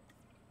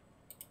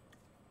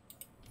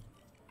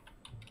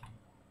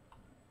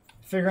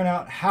 Figuring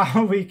out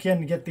how we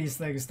can get these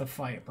things to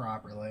fight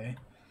properly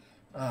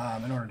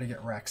in order to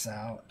get Rex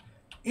out.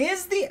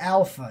 Is the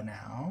alpha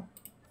now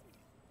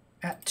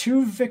at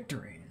 2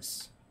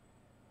 victories?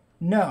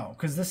 No,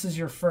 because this is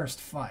your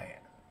first fight.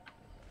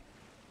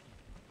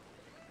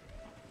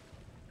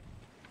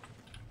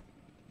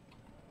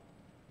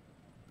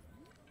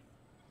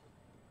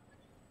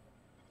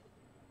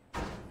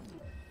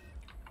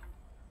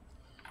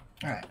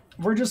 All right,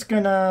 we're just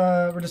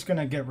gonna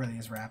get rid of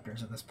these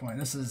raptors at this point.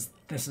 This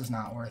is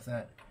not worth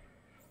it.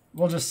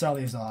 We'll just sell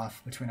these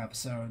off between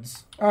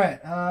episodes. All right,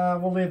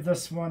 we'll leave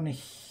this one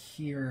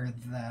here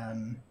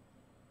then.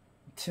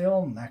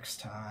 Till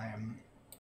next time.